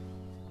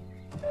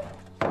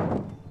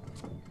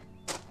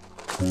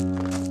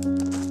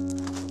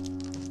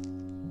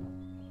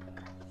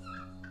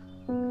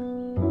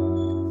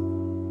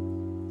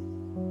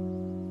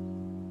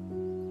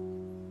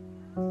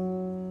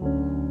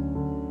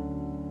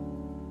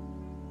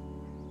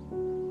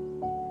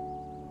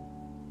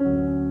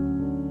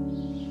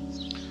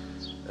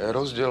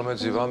 Rozdiel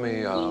medzi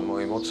vami a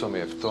mojím otcom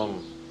je v tom,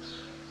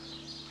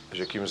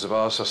 že kým z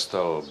vás sa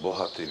stal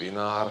bohatý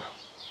vinár,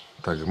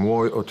 tak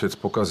môj otec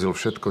pokazil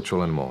všetko, čo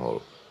len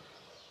mohol.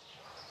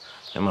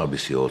 Nemal by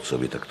si o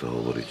otcovi takto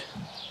hovoriť.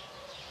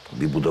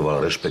 Vybudoval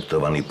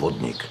rešpektovaný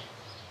podnik.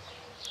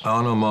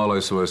 Áno, mal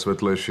aj svoje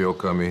svetlejšie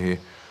okamihy,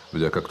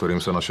 vďaka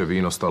ktorým sa naše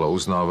víno stalo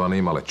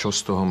uznávaným, ale čo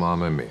z toho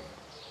máme my?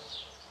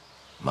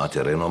 Máte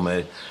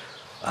renomé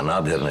a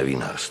nádherné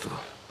vinárstvo.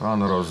 Pán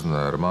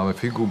Rozner, máme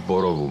figu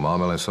borovú,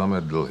 máme len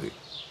samé dlhy.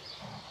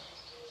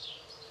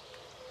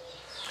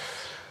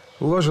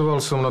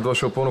 Uvažoval som nad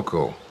vašou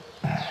ponukou.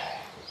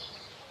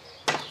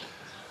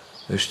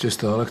 Ešte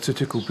stále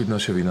chcete kúpiť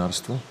naše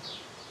vinárstvo?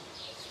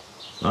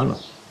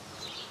 Áno.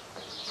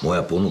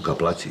 Moja ponuka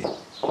platí.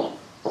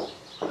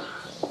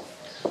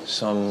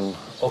 Som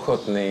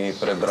ochotný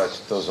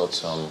prebrať to s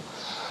otcom.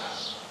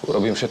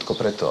 Urobím všetko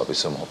preto, aby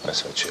som ho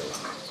presvedčil.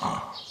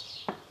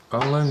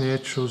 Ale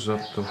niečo za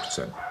to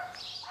chcem.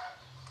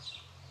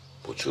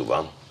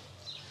 Počúvam.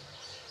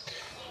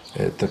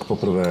 Tak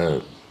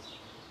poprvé,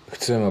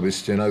 chcem, aby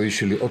ste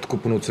navýšili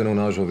odkupnú cenu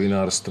nášho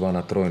vinárstva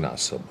na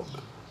 3-násobok.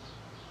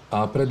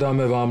 A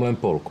predáme vám len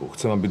polku.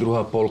 Chcem, aby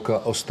druhá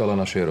polka ostala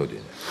našej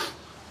rodine.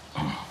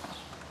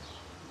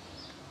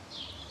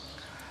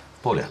 V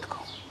poriadku.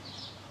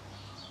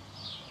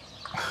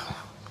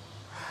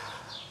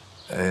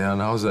 Ja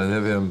naozaj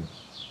neviem,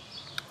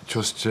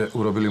 čo ste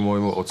urobili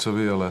môjmu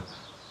otcovi, ale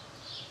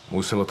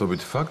muselo to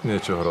byť fakt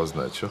niečo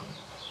hrozné, čo?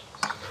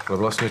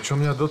 Ale vlastne, čo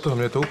mňa do toho?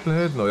 Mne je to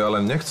úplne jedno. Ja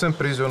len nechcem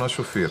prísť o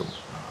našu firmu.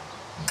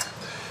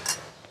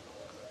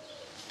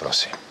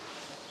 Prosím.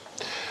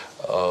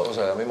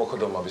 Ozaj, a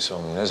mimochodom, aby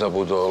som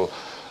nezabudol,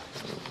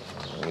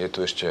 je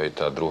tu ešte aj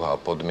tá druhá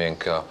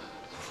podmienka.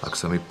 Ak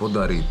sa mi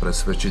podarí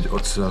presvedčiť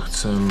otca,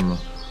 chcem,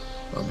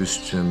 aby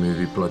ste mi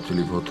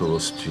vyplatili v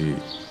hotovosti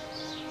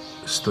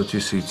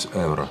 100 000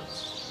 eur.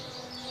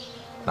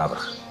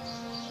 Navrch.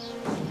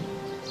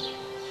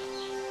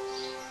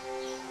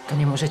 To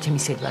nemôžete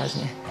myslieť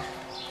vážne.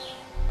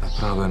 A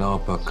práve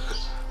naopak,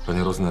 pani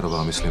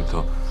Roznerová, myslím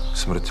to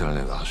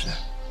smrteľne vážne.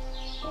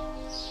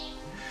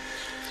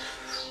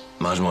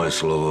 Máš moje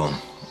slovo,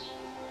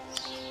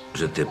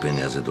 že tie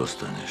peniaze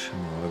dostaneš.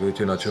 No, ale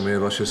viete, na čom je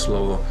vaše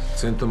slovo?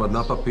 Chcem to mať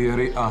na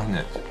papieri a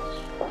hneď.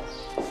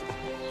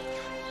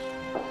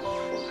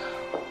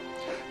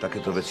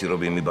 Takéto veci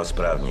robím iba s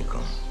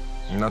právnikom.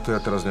 Na to ja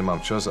teraz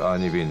nemám čas a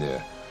ani vy nie.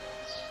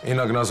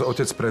 Inak nás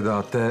otec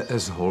predá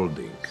TS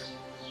Holding.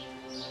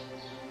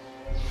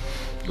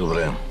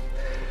 Dobre,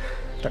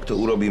 tak to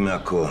urobíme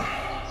ako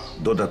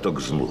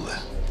dodatok k zmluve.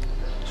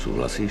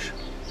 Súhlasíš?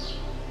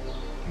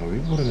 No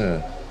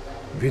výborne.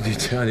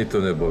 Vidíte, ani to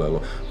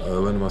nebolelo.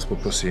 Len vás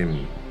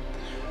poprosím,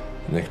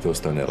 nech to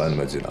ostane len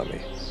medzi nami.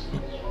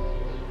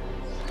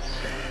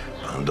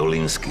 Pán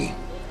Dolinský,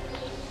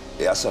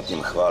 ja sa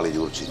tým chváliť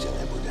určite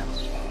nebudem.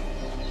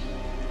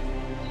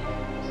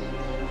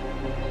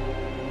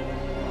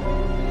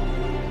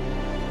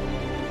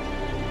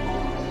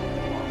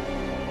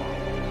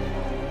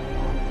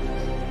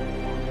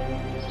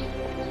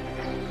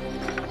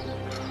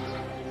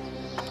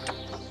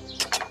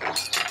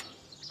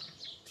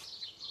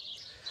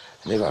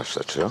 Neváž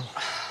sa, čo?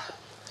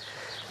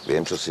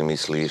 Viem, čo si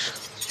myslíš,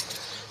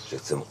 že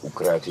chcem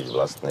ukrátiť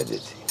vlastné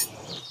deti.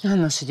 A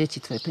naše deti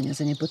tvoje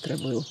peniaze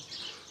nepotrebujú.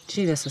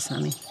 Živia sa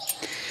sami.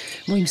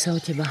 Bojím sa o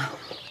teba.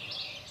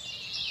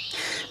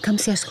 Kam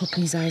si až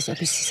schopný zájsť,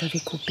 aby si sa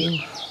vykúpil?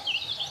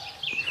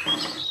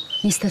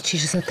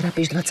 Nestačí, že sa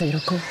trápiš 20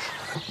 rokov?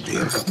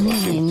 Dierka,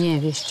 prosím. Nie,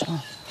 vieš čo?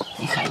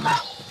 Nechaj ma.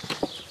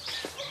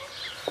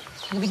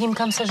 Vidím,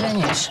 kam sa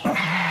ženieš.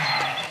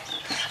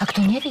 Ak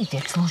to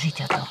nevíde, slúži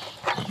ťa to.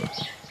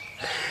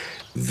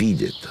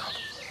 Vyjde to.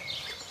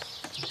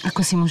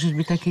 Ako si môžeš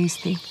byť taký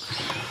istý?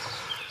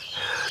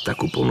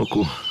 Takú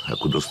ponuku,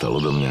 akú dostal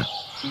odo mňa,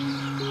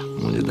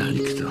 mu nedá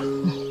nikto.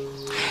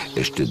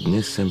 Ešte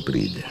dnes sem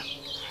príde.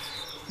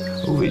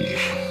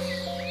 Uvidíš.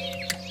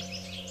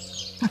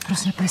 No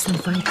prosím, prestaň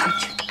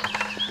fajčiť.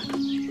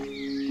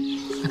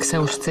 Ak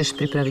sa už chceš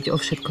pripraviť o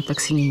všetko, tak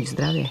si nimi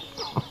zdravie.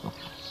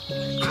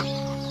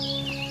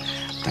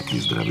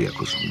 Taký zdravý,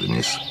 ako som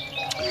dnes,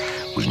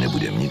 už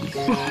nebudem nikdy.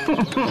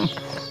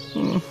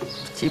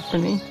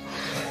 Vtipný.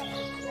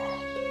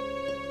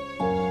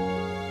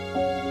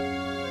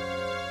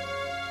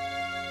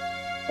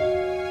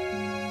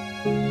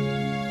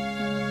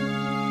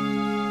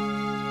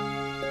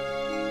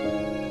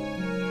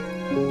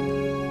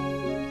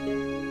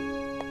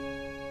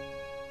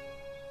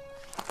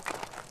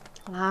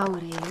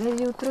 Lauri,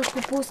 veď ju trošku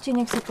pusti,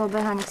 nech si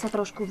pobeha, nech sa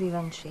trošku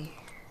vyvenčí.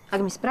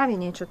 Ak mi spraví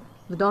niečo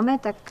v dome,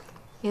 tak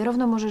jej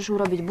rovno môžeš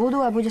urobiť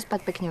budu a bude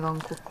spať pekne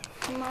vonku.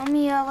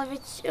 Mami, ale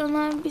veď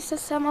ona by sa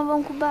sama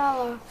vonku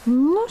bála.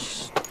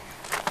 Nož.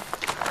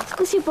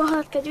 Skúsi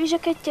pohádkať, víš,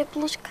 aká je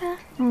teplúčka?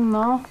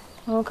 No,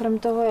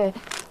 okrem toho je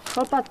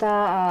chlpatá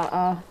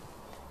a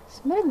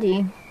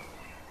smrdí.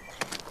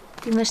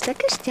 Ty máš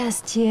také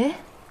šťastie,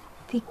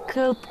 ty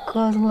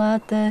klpko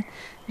zlaté,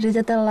 že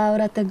ťa tá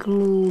Laura tak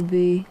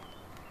ľúbi.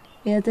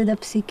 Ja teda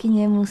psíky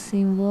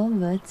nemusím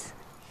vôbec.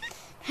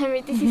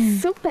 Hej, ty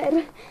si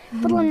super.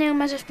 Podľa mňa ju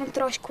máš aspoň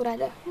trošku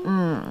rada.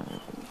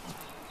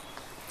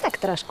 Tak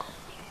trošku.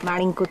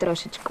 Malinkú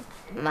trošičku.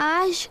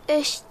 Máš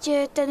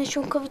ešte ten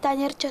šunkový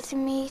tanier, čo si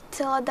mi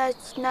chcela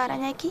dať na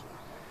raňajky?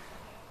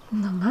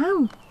 No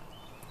mám.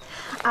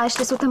 A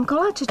ešte sú tam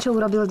koláče, čo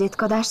urobil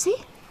detko. Dáš si?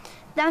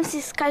 Dám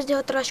si z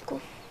každého trošku.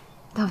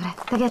 Dobre,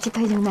 tak ja ti to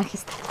idem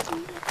nachystať.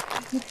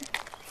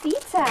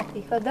 Fíca,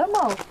 ty chod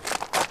domov.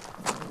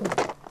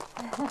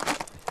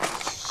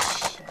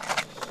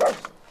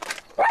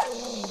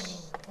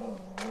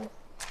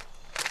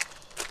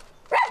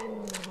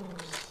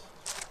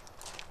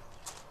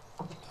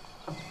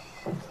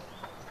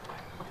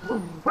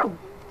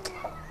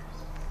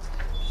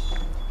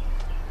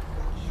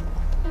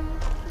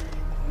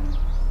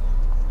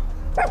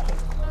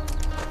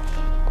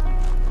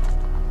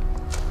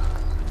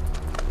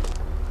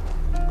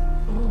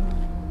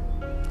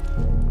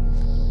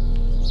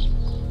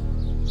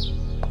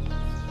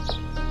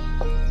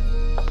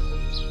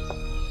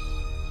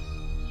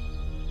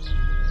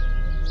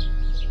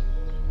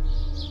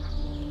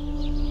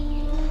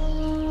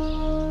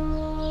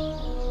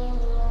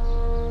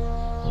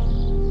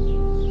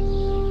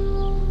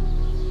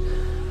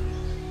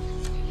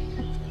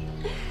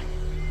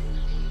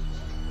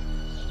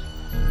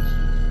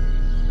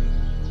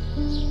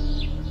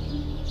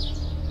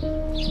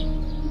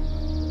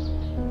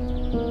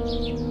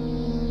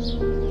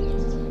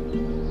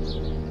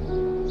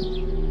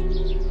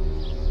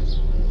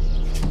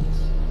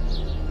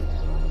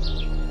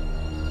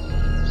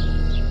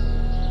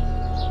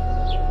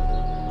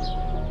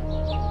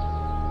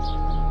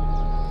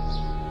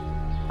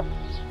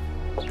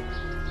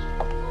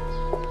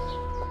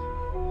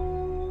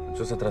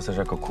 Čo sa trasáš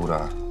ako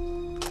kurá?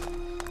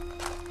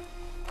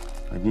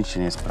 Veď nič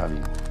ti nespravím.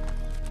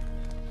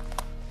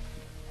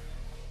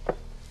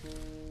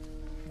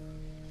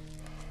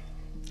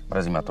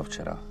 Mrzí ma to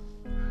včera.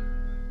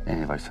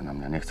 Nehnevaj sa na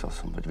mňa, nechcel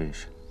som, veď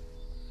vieš.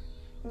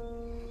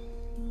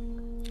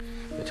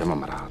 Ja ťa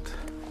mám rád.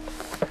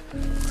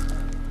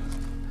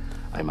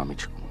 Aj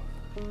mamičku.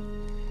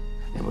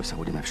 Neboj sa,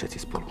 budeme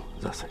všetci spolu.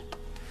 Zase.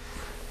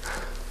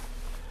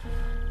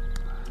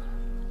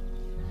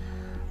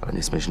 Ale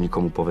nesmieš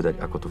nikomu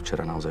povedať, ako to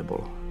včera naozaj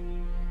bolo.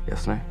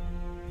 Jasné?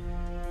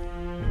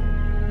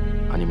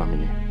 Ani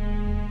mami nie.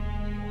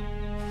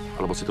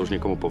 Alebo si to už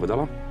niekomu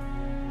povedala?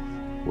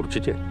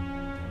 Určite.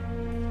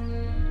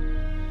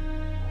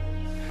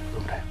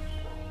 Dobre.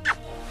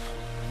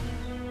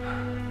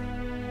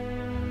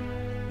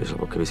 Vieš,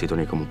 lebo keby si to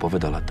niekomu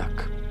povedala,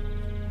 tak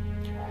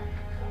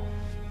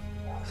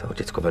sa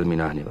otecko veľmi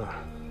nahnevá.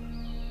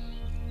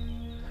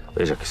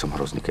 Vieš, aký som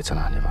hrozný, keď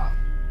sa nahnevá.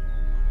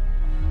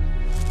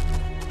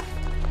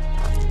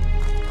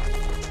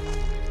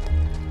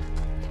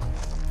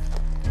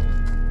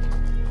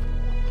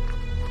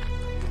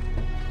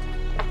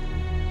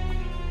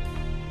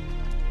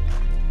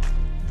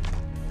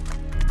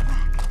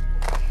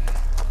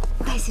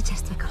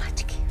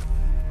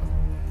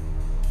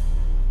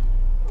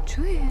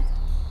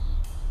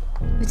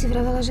 Si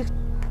vravela, že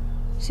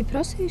si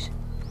prosíš?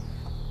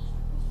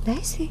 Daj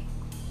si.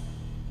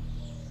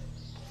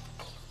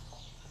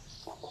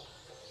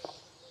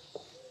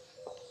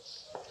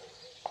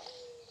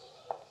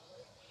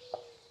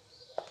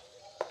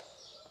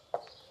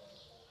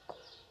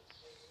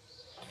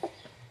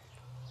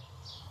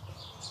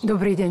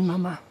 Dobrý deň,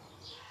 mama.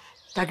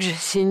 Takže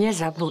si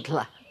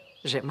nezabudla,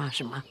 že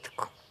máš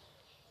matku.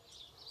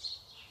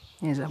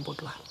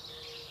 Nezabudla.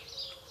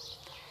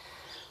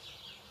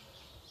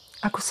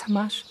 Ako sa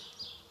máš?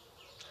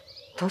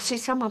 To si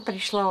sa ma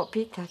prišla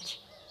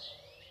opýtať.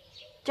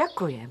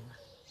 Ďakujem.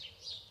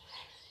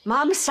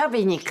 Mám sa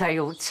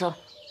vynikajúco.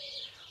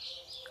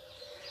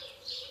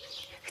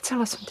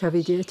 Chcela som ťa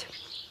vidieť.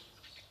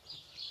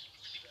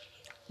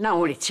 Na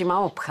ulici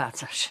ma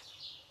obchádzaš.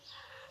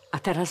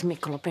 A teraz mi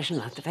klopeš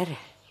na dvere.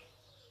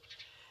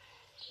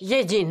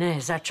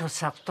 Jediné, za čo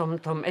sa v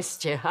tomto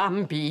meste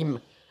hanbím,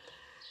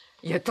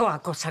 je to,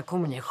 ako sa ku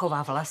mne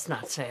chová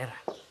vlastná dcéra.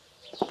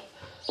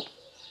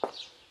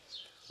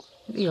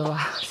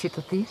 Jola, si to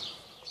ty?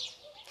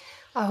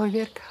 Ahoj,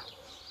 Vierka.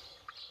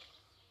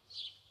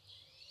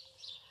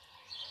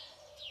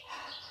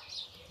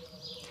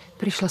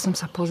 Prišla som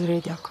sa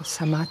pozrieť, ako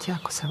sa máte,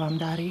 ako sa vám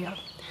darí a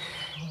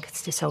keď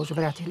ste sa už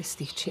vrátili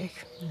z tých Čiech.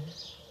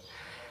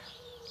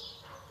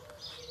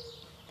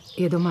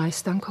 Je doma aj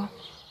Stanko?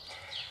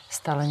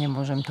 Stále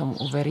nemôžem tomu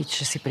uveriť,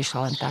 že si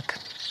prišla len tak.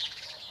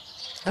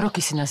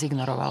 Roky si nás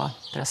ignorovala.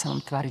 Teraz sa mám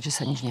tváriť, že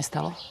sa nič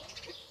nestalo.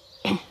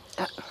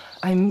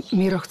 Aj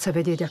Miro chce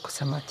vedieť, ako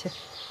sa máte.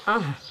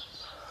 Aha.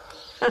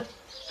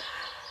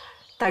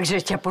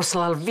 Takže ťa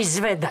poslal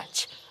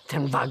vyzvedať,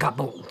 ten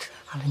vagabund.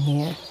 Ale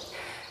nie.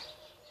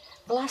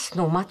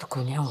 Vlastnú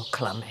matku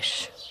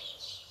neoklameš.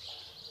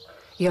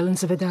 Je len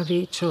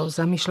zvedavý, čo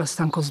zamýšľa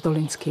Stanko s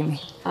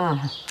Dolinskými.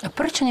 Aha. A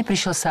prečo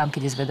neprišiel sám,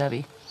 keď je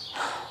zvedavý?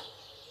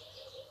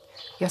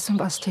 Ja som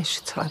vás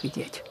tiež chcela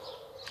vidieť.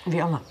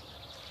 Viola,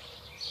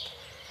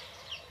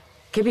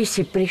 keby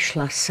si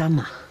prišla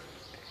sama,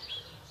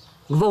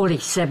 kvôli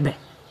sebe,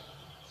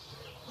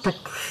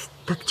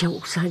 tak ťa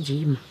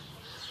usadím.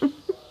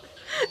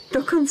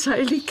 Dokonca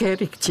aj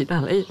likérik ti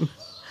nalejem.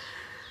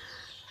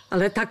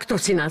 Ale takto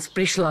si nás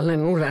prišla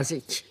len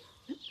uraziť.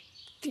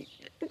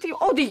 Ty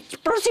odíď,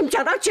 prosím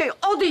ťa, radšej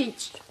odíď,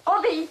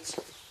 odíď.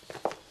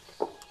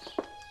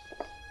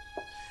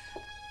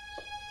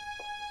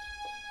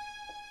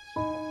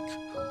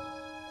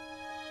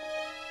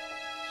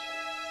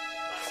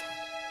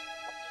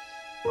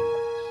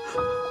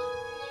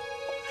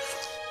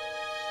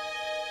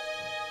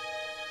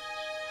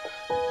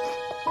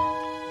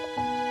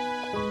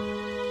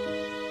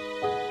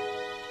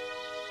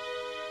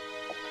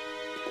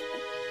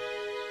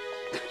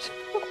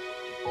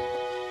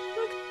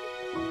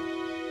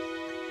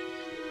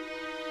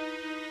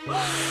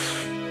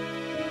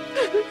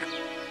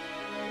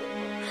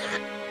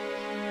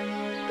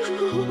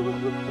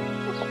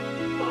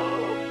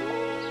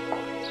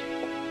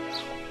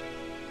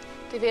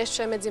 Ty vieš,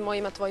 čo je medzi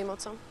mojím a tvojim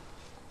otcom?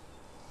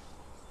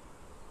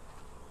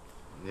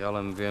 Ja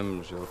len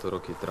viem, že ho to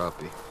roky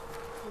trápi.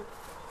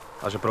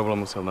 A že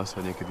problém musel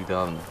nastať niekedy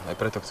dávno. Aj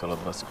preto chcel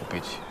od vás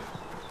kúpiť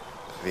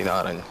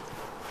vináreň.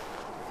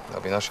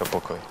 Aby našiel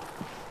pokoj.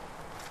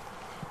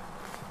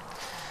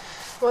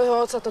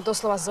 Môjho otca to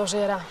doslova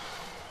zožiera.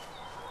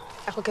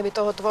 Ako keby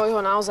toho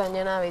tvojho naozaj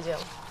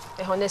nenávidel.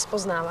 Ja ho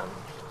nespoznávam.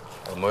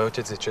 Ale môj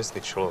otec je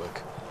čestný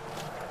človek.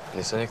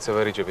 Mne sa nechce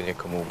veriť, že by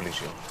niekomu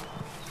ublížil.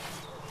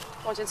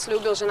 Otec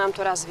sľúbil, že nám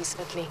to raz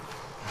vysvetlí.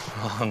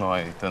 No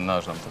aj ten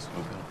náš nám to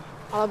sľúbil.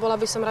 Ale bola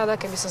by som rada,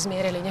 keby sa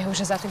zmierili. Nech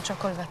už je za tým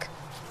čokoľvek.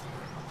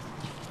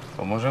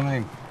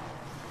 Pomôžeme im?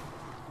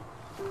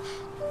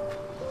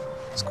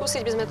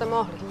 Skúsiť by sme to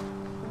mohli.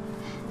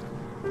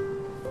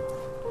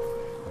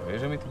 Vieš,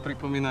 že mi to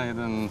pripomína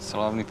jeden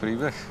slávny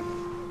príbeh?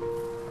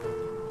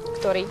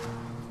 Ktorý?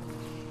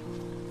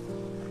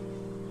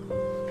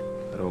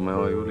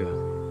 Romeo a Julia.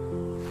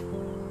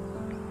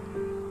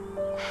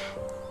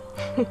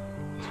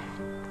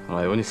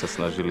 Ale aj oni sa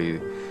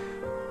snažili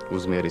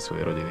uzmieriť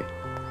svoje rodiny.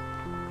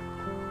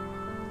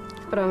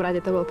 V prvom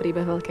rade to bol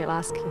príbeh veľkej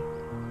lásky.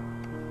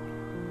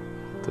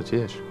 To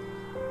tiež.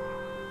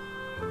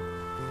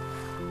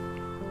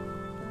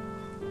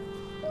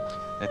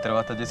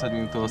 Netrvá tá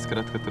 10-minútová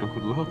skratka trochu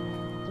dlho?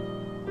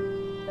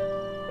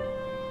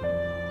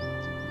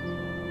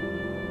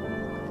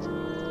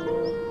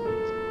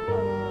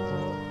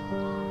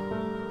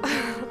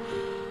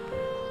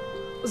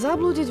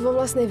 Zablúdiť vo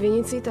vlastnej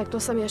vinici, tak to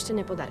sa mi ešte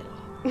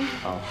nepodarilo.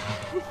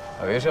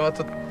 A vieš, že ma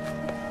to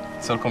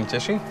celkom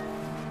teší?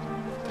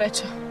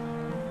 Prečo?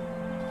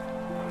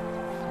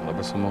 Lebo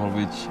som mohol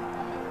byť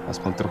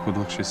aspoň trochu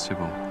dlhšie s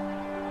tebou.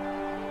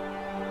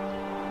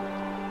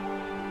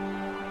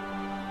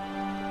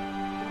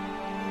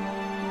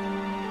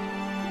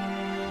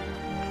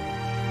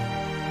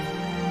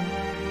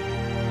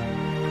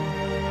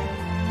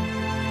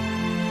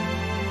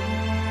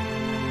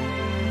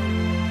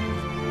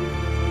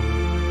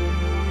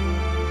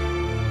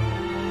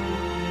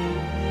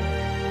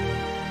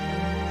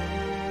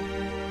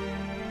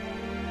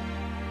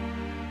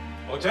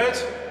 Otec?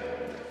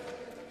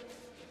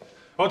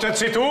 Otec,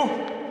 si tu?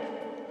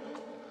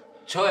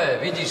 Čo je?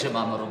 Vidíš, že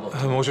mám robotu.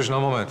 Môžeš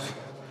na moment.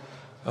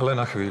 Len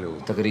na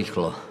chvíľu. Tak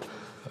rýchlo.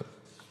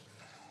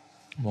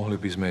 Mohli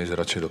by sme ísť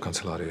radšej do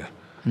kancelárie.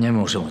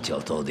 Nemôžem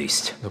odtiaľto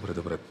odísť. Dobre,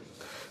 dobre.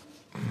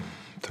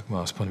 Tak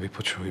ma aspoň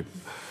vypočuj.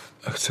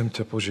 Chcem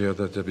ťa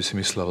požiadať, aby si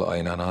myslel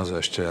aj na nás a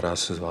ešte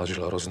raz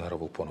zvážila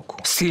Roznerovú ponuku.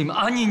 S tým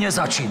ani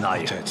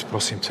nezačínaj. Otec,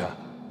 prosím ťa.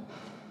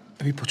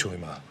 Vypočuj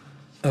ma.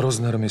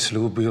 Rozner mi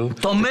slúbil...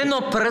 To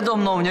meno predo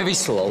mnou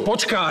nevyslov.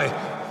 Počkaj!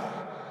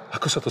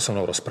 Ako sa to so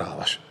mnou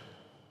rozprávaš?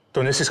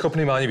 To nesi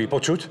schopný ma ani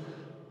vypočuť?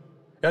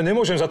 Ja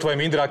nemôžem za tvoje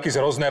mindráky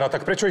z Roznera,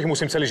 tak prečo ich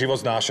musím celý život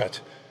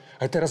znášať?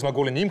 Aj teraz ma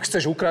kvôli ním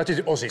chceš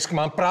ukrátiť o zisk.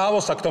 Mám právo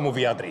sa k tomu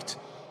vyjadriť.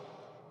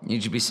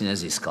 Nič by si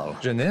nezískal.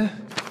 Že nie?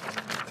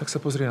 Tak sa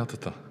pozri na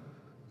toto.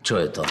 Čo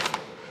je to?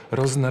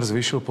 Rozner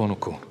zvýšil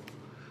ponuku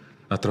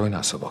na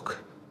 3-násobok.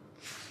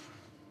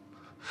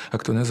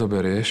 Ak to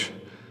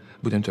nezoberieš,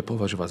 budem ťa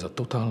považovať za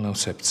totálneho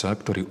sebca,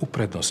 ktorý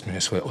uprednostňuje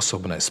svoje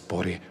osobné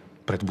spory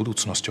pred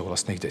budúcnosťou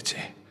vlastných detí.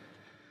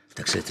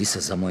 Takže ty sa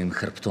za mojim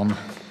chrbtom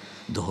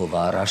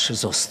dohováraš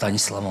so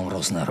Stanislavom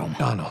Roznerom.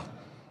 Áno.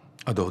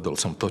 A dohodol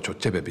som to, čo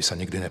tebe by sa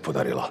nikdy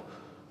nepodarilo.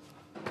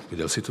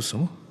 Videl si tú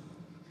sumu?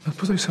 No,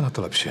 pozri sa na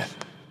to lepšie.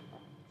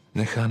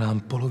 Nechá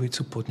nám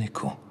polovicu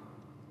podniku.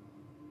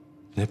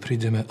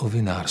 Neprídeme o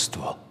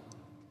vinárstvo.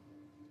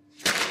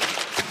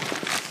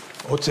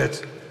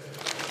 Otec!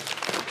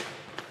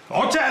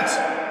 Otec!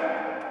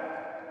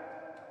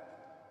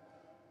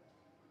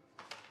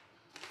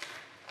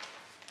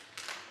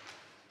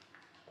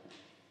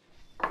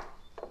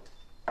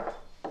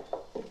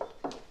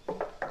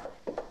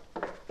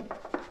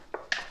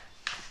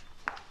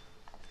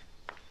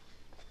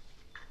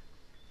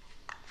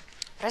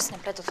 Presne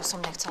preto tu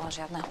som nechcela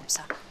žiadneho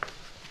psa.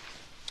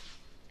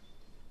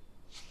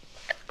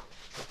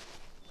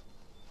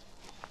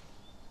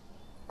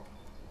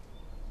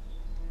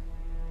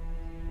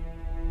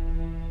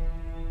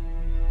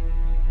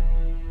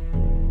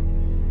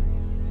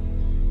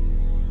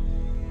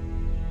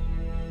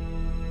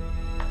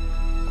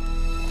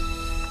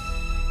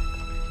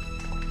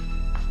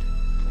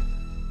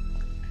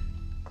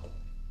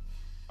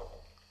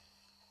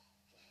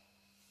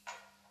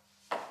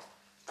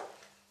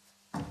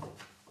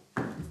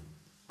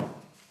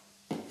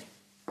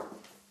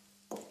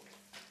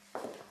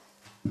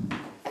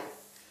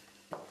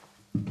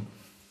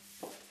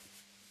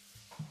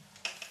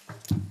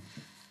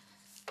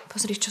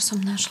 Pozri, čo som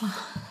našla.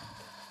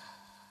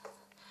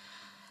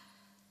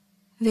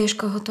 Vieš,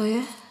 koho to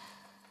je?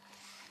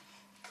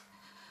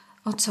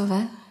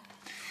 Otcové?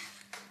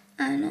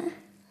 Áno.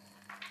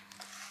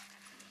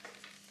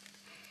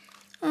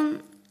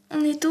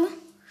 On je tu?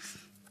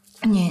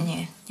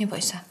 Nie, neboj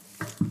sa.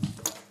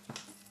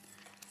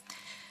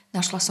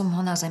 Našla som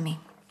ho na zemi.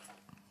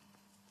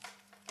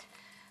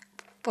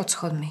 Pod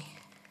schodmi,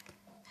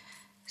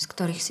 z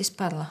ktorých si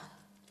spadla.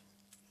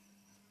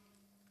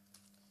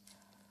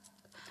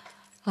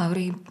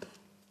 Lauri,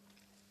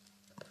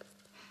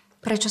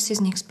 prečo si z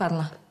nich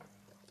spadla?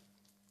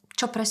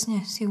 Čo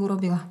presne si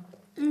urobila?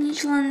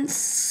 Nič, len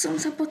som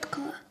sa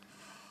potkala.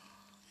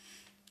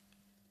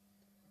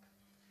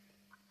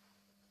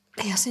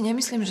 Ja si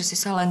nemyslím, že si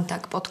sa len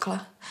tak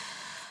potkla.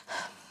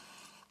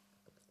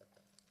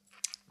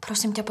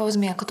 Prosím ťa, povedz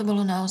mi, ako to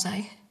bolo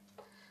naozaj.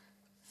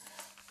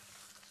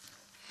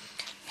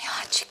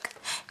 Miláčik,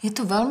 je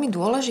to veľmi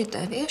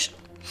dôležité, vieš?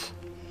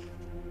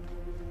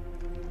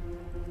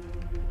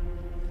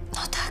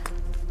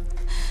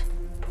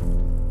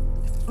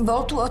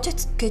 Bol tu otec,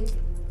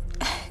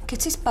 keď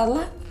si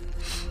spadla?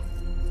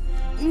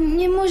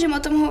 Nemôžem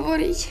o tom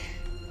hovoriť.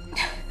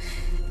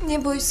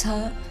 Neboj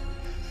sa.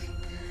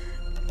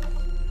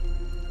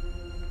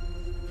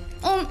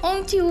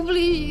 On ti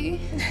ublíži.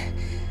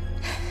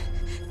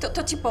 Toto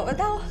ti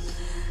povedal?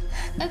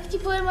 Ak ti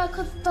poviem,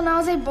 ako to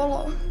naozaj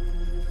bolo.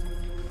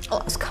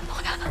 Láska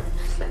moja.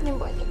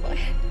 Neboj.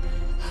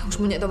 Už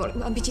mu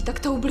nedovolím, aby ti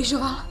takto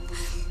ubližoval.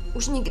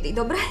 Už nikdy,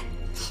 dobre?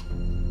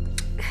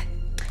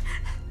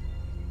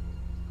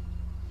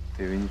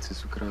 Tie vinice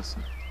sú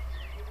krásne.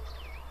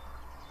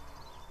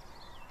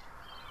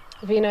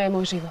 Víno je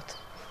môj život.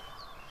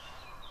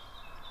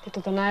 Je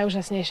to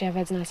najúžasnejšia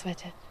vec na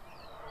svete.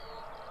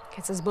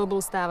 Keď sa z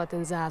bobul stáva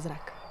ten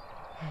zázrak.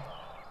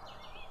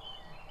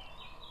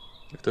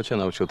 Kto ťa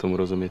naučil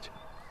tomu rozumieť?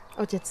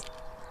 Otec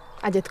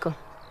a detko.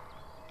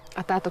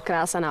 A táto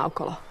krása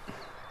naokolo.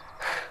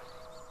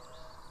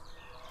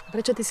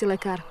 Prečo ty si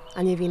lekár a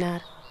nie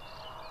vinár?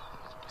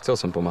 Chcel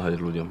som pomáhať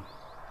ľuďom.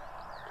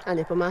 A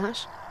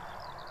nepomáhaš?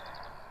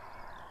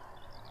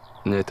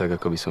 Nie tak,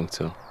 ako by som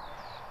chcel.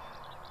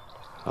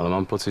 Ale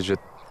mám pocit, že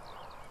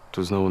tu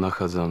znovu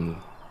nachádzam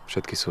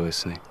všetky svoje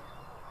sny.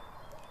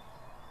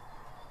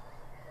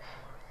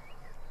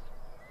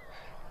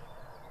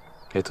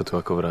 Je to tu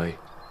ako v raji.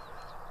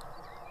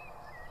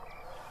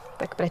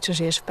 Tak prečo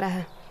žiješ v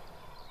Prahe?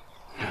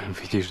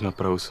 Vidíš, na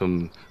Prahu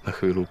som na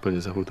chvíľu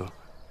úplne zabudol.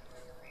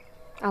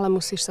 Ale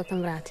musíš sa tam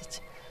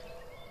vrátiť.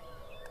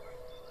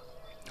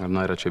 A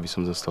najradšej by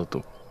som zostal tu.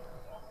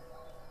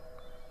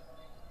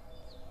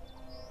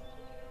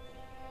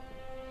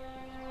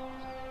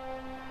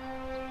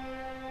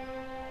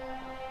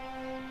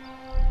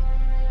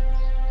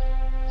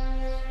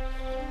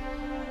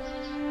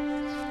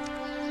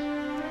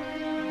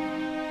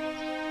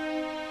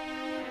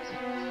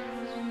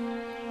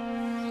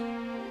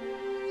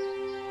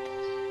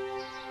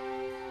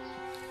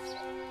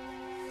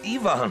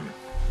 Ivan,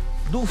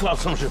 dúfal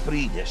som, že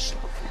prídeš.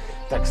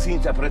 Tak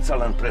syn ťa predsa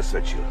len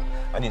presvedčil.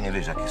 Ani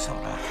nevieš, aký som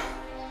rád.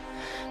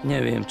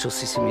 Neviem, čo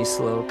si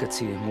myslel, keď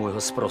si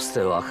môjho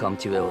sprostého a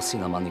chamtivého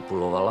syna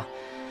manipulovala.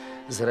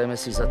 Zrejme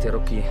si za tie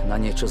roky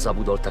na niečo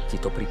zabudol, tak ti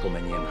to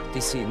pripomeniem. Ty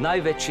si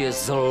najväčšie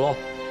zlo,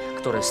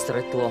 ktoré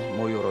stretlo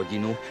moju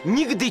rodinu.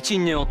 Nikdy ti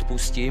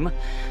neodpustím,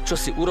 čo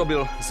si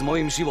urobil s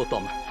mojim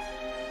životom.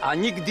 A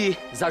nikdy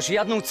za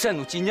žiadnu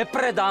cenu ti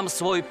nepredám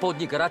svoj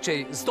podnik.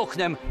 Radšej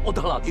zdochnem od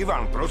hladu.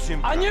 Ivan, prosím.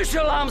 A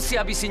neželám si,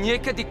 aby si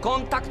niekedy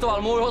kontaktoval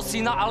môjho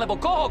syna alebo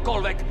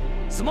kohokoľvek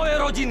z mojej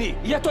rodiny.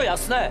 Je to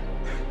jasné?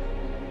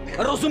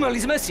 Rozumeli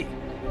sme si?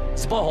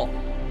 S Bohom.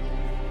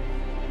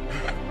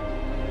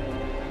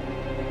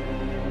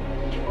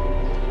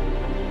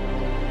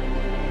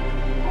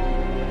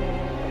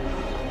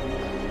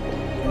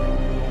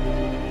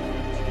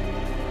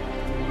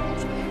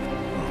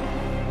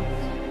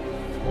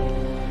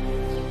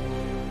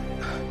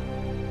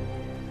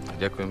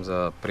 ďakujem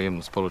za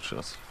príjemnú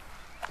spoločnosť.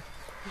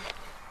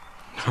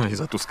 Aj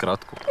za tú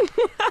skratku.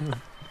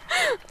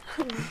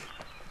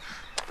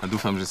 A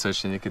dúfam, že sa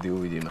ešte niekedy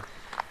uvidíme.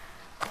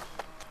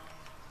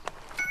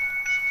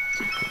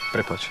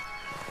 Prepáč.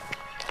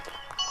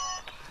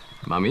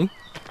 Mami?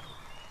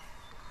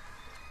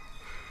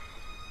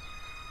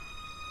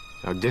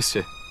 A kde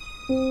ste?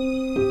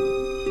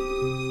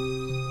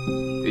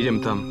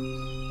 Idem tam.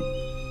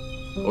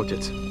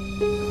 Otec.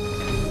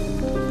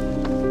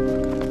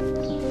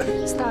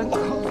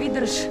 Stánko,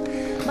 vydrž.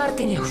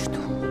 Martin je už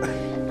tu.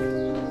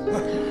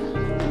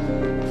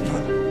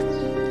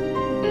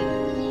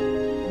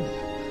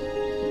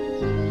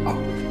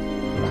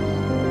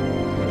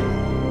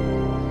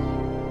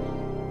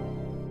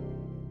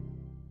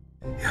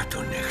 Ja to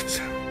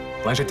nechcem.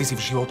 Lenže ty si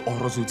v život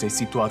ohrozujúcej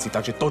situácii,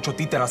 takže to, čo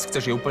ty teraz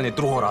chceš, je úplne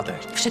druhoradé.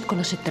 Všetko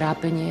naše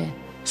trápenie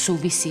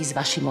súvisí s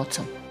vašim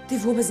otcom. Ty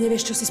vôbec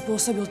nevieš, čo si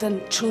spôsobil.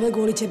 Ten človek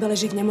kvôli tebe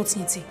leží v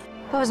nemocnici.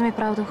 Povedz mi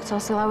pravdu, chcel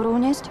si Lauru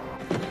uniesť?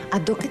 A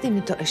dokedy mi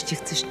to ešte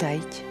chceš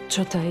tajiť?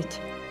 Čo tajiť?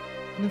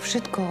 No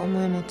všetko o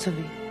mojom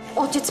otcovi.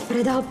 Otec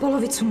predal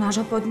polovicu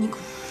nášho podniku.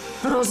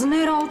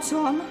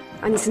 Roznerovcom.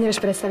 Ani si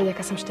nevieš predstaviť,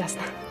 aká som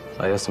šťastná.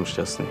 A ja som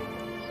šťastný.